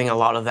to doing a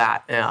lot of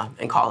that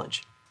in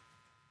college.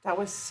 That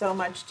was so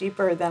much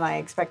deeper than I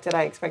expected.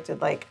 I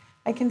expected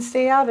I can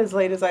stay out as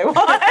late as I want,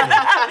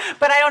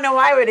 but I don't know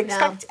why I would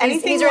expect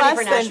anything he's ready less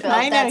for Nashville. than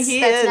I know that's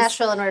is.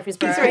 Nashville and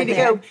Murfreesboro. He's ready to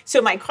go.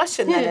 So my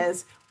question then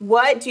is,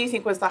 what do you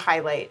think was the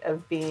highlight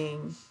of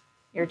being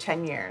your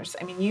 10 years?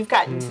 I mean, you've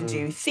gotten to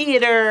do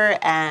theater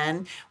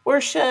and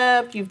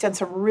worship. You've done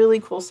some really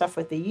cool stuff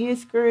with the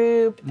youth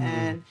group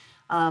and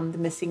the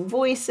Missing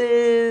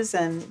Voices.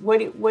 And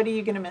what are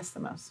you going to miss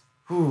the most?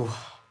 What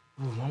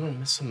am I going to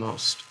miss the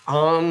most?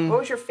 What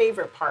was your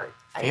favorite part?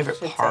 Favorite I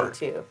should part?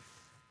 say too.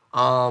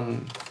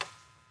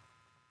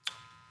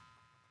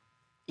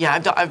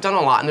 Yeah, I've done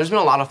a lot, and there's been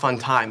a lot of fun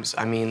times.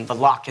 I mean, the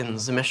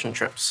lock-ins, the mission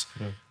trips.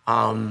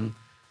 There's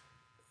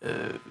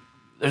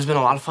been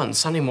a lot of fun.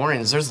 Sunday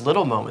mornings, there's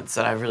little moments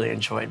that I really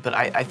enjoyed, but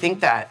I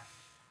think that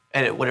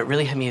what it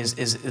really hit me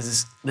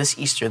is this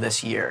Easter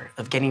this year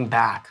of getting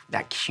back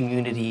that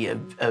community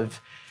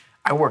of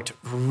I worked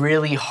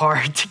really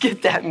hard to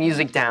get that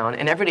music down,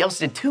 and everybody else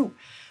did too.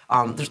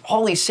 There's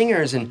all these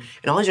singers and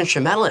all these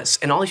instrumentalists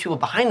and all these people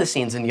behind the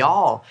scenes and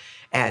y'all,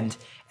 and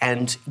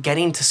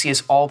getting to see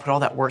us all put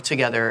all that work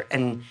together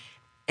and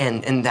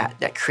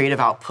that creative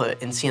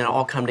output and seeing it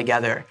all come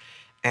together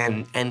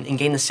and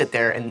getting to sit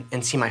there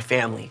and see my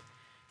family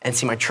and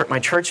see my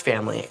church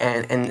family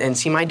and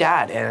see my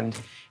dad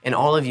and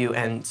all of you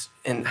and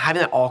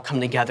having that all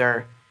come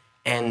together,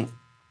 and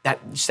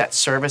that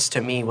service to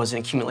me was an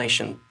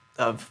accumulation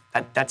of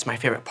that's my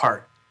favorite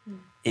part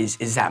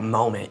is that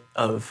moment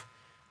of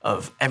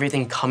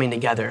everything coming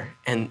together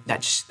and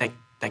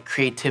that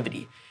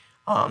creativity.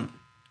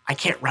 I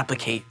can't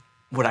replicate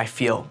what I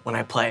feel when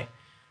I play.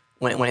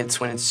 When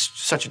it's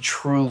such a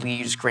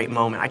truly just great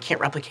moment, I can't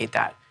replicate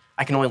that.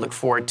 I can only look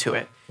forward to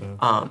it.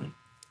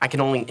 I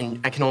can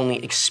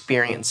only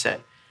experience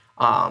it.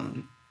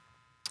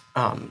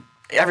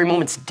 Every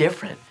moment's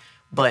different,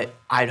 but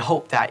I'd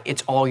hope that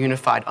it's all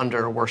unified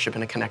under worship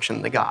and a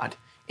connection to God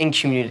in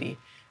community.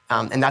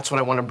 And that's what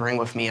I want to bring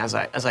with me as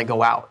I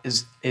go out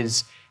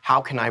is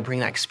how can I bring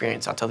that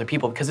experience out to other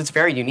people, because it's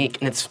very unique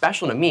and it's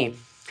special to me,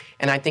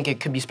 and I think it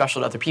could be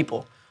special to other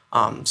people.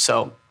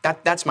 So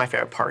that's my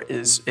favorite part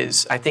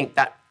is I think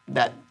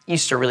that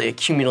Easter really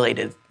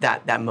accumulated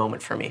that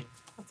moment for me.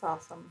 That's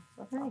awesome.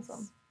 That's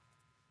awesome.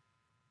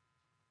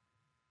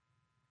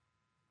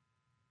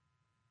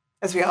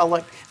 As we all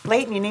look,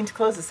 Leighton, you need to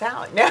close us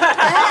out. You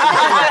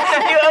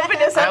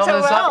opened us up so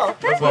well.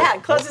 Yeah,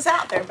 close us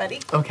out there, buddy.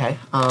 Okay.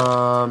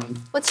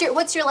 What's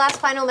your last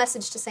final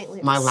message to St.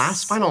 Luke's? My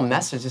last final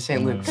message to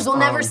St. Luke's. Because we'll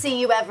never see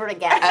you ever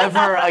again.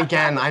 Ever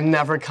again. I'm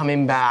never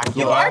coming back.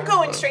 You are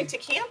going straight to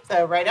camp,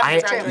 though, right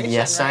after graduation.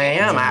 Yes, right?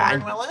 I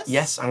am.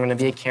 Yes, I'm going to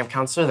be a camp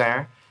counselor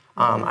there.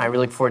 I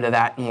really look forward to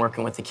that and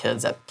working with the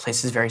kids. That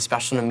place is very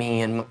special to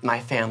me and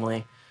my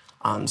family.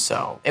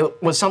 So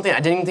it was something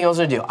I didn't even think I was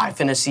going to do. I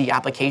finished the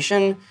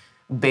application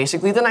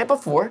basically the night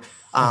before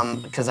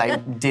because I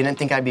didn't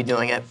think I'd be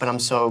doing it, but I'm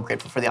so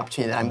grateful for the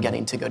opportunity that I'm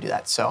getting to go do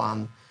that. So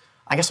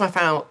I guess my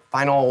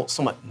final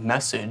somewhat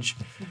message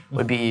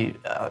would be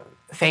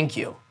thank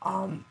you,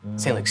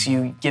 St. Luke's.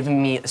 You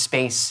given me a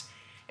space,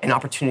 an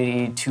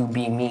opportunity to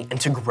be me and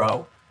to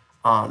grow.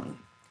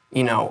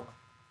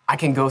 I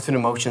can go through the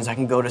motions. I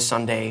can go to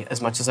Sunday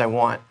as much as I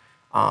want.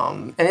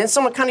 And then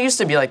someone kind of used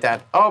to be like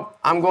that. Oh,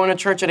 I'm going to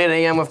church at 8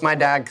 a.m. with my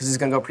dad because he's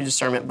going to go preach a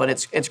sermon. But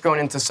it's grown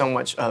into so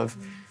much of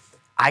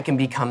I can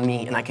become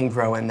me and I can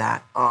grow in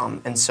that.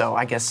 And so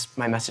I guess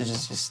my message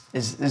is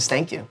just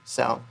thank you.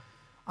 So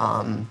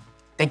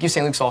thank you,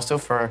 St. Luke's, also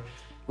for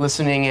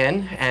listening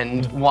in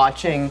and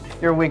watching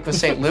your week with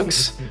St.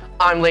 Luke's.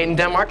 I'm Leighton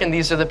Denmark, and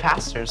these are the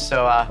pastors.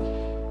 So I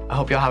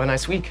hope y'all have a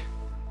nice week.